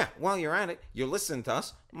 stars. Yeah, while you're at it, you're listening to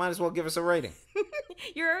us, might as well give us a rating.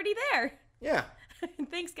 You're already there. Yeah.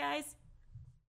 Thanks, guys.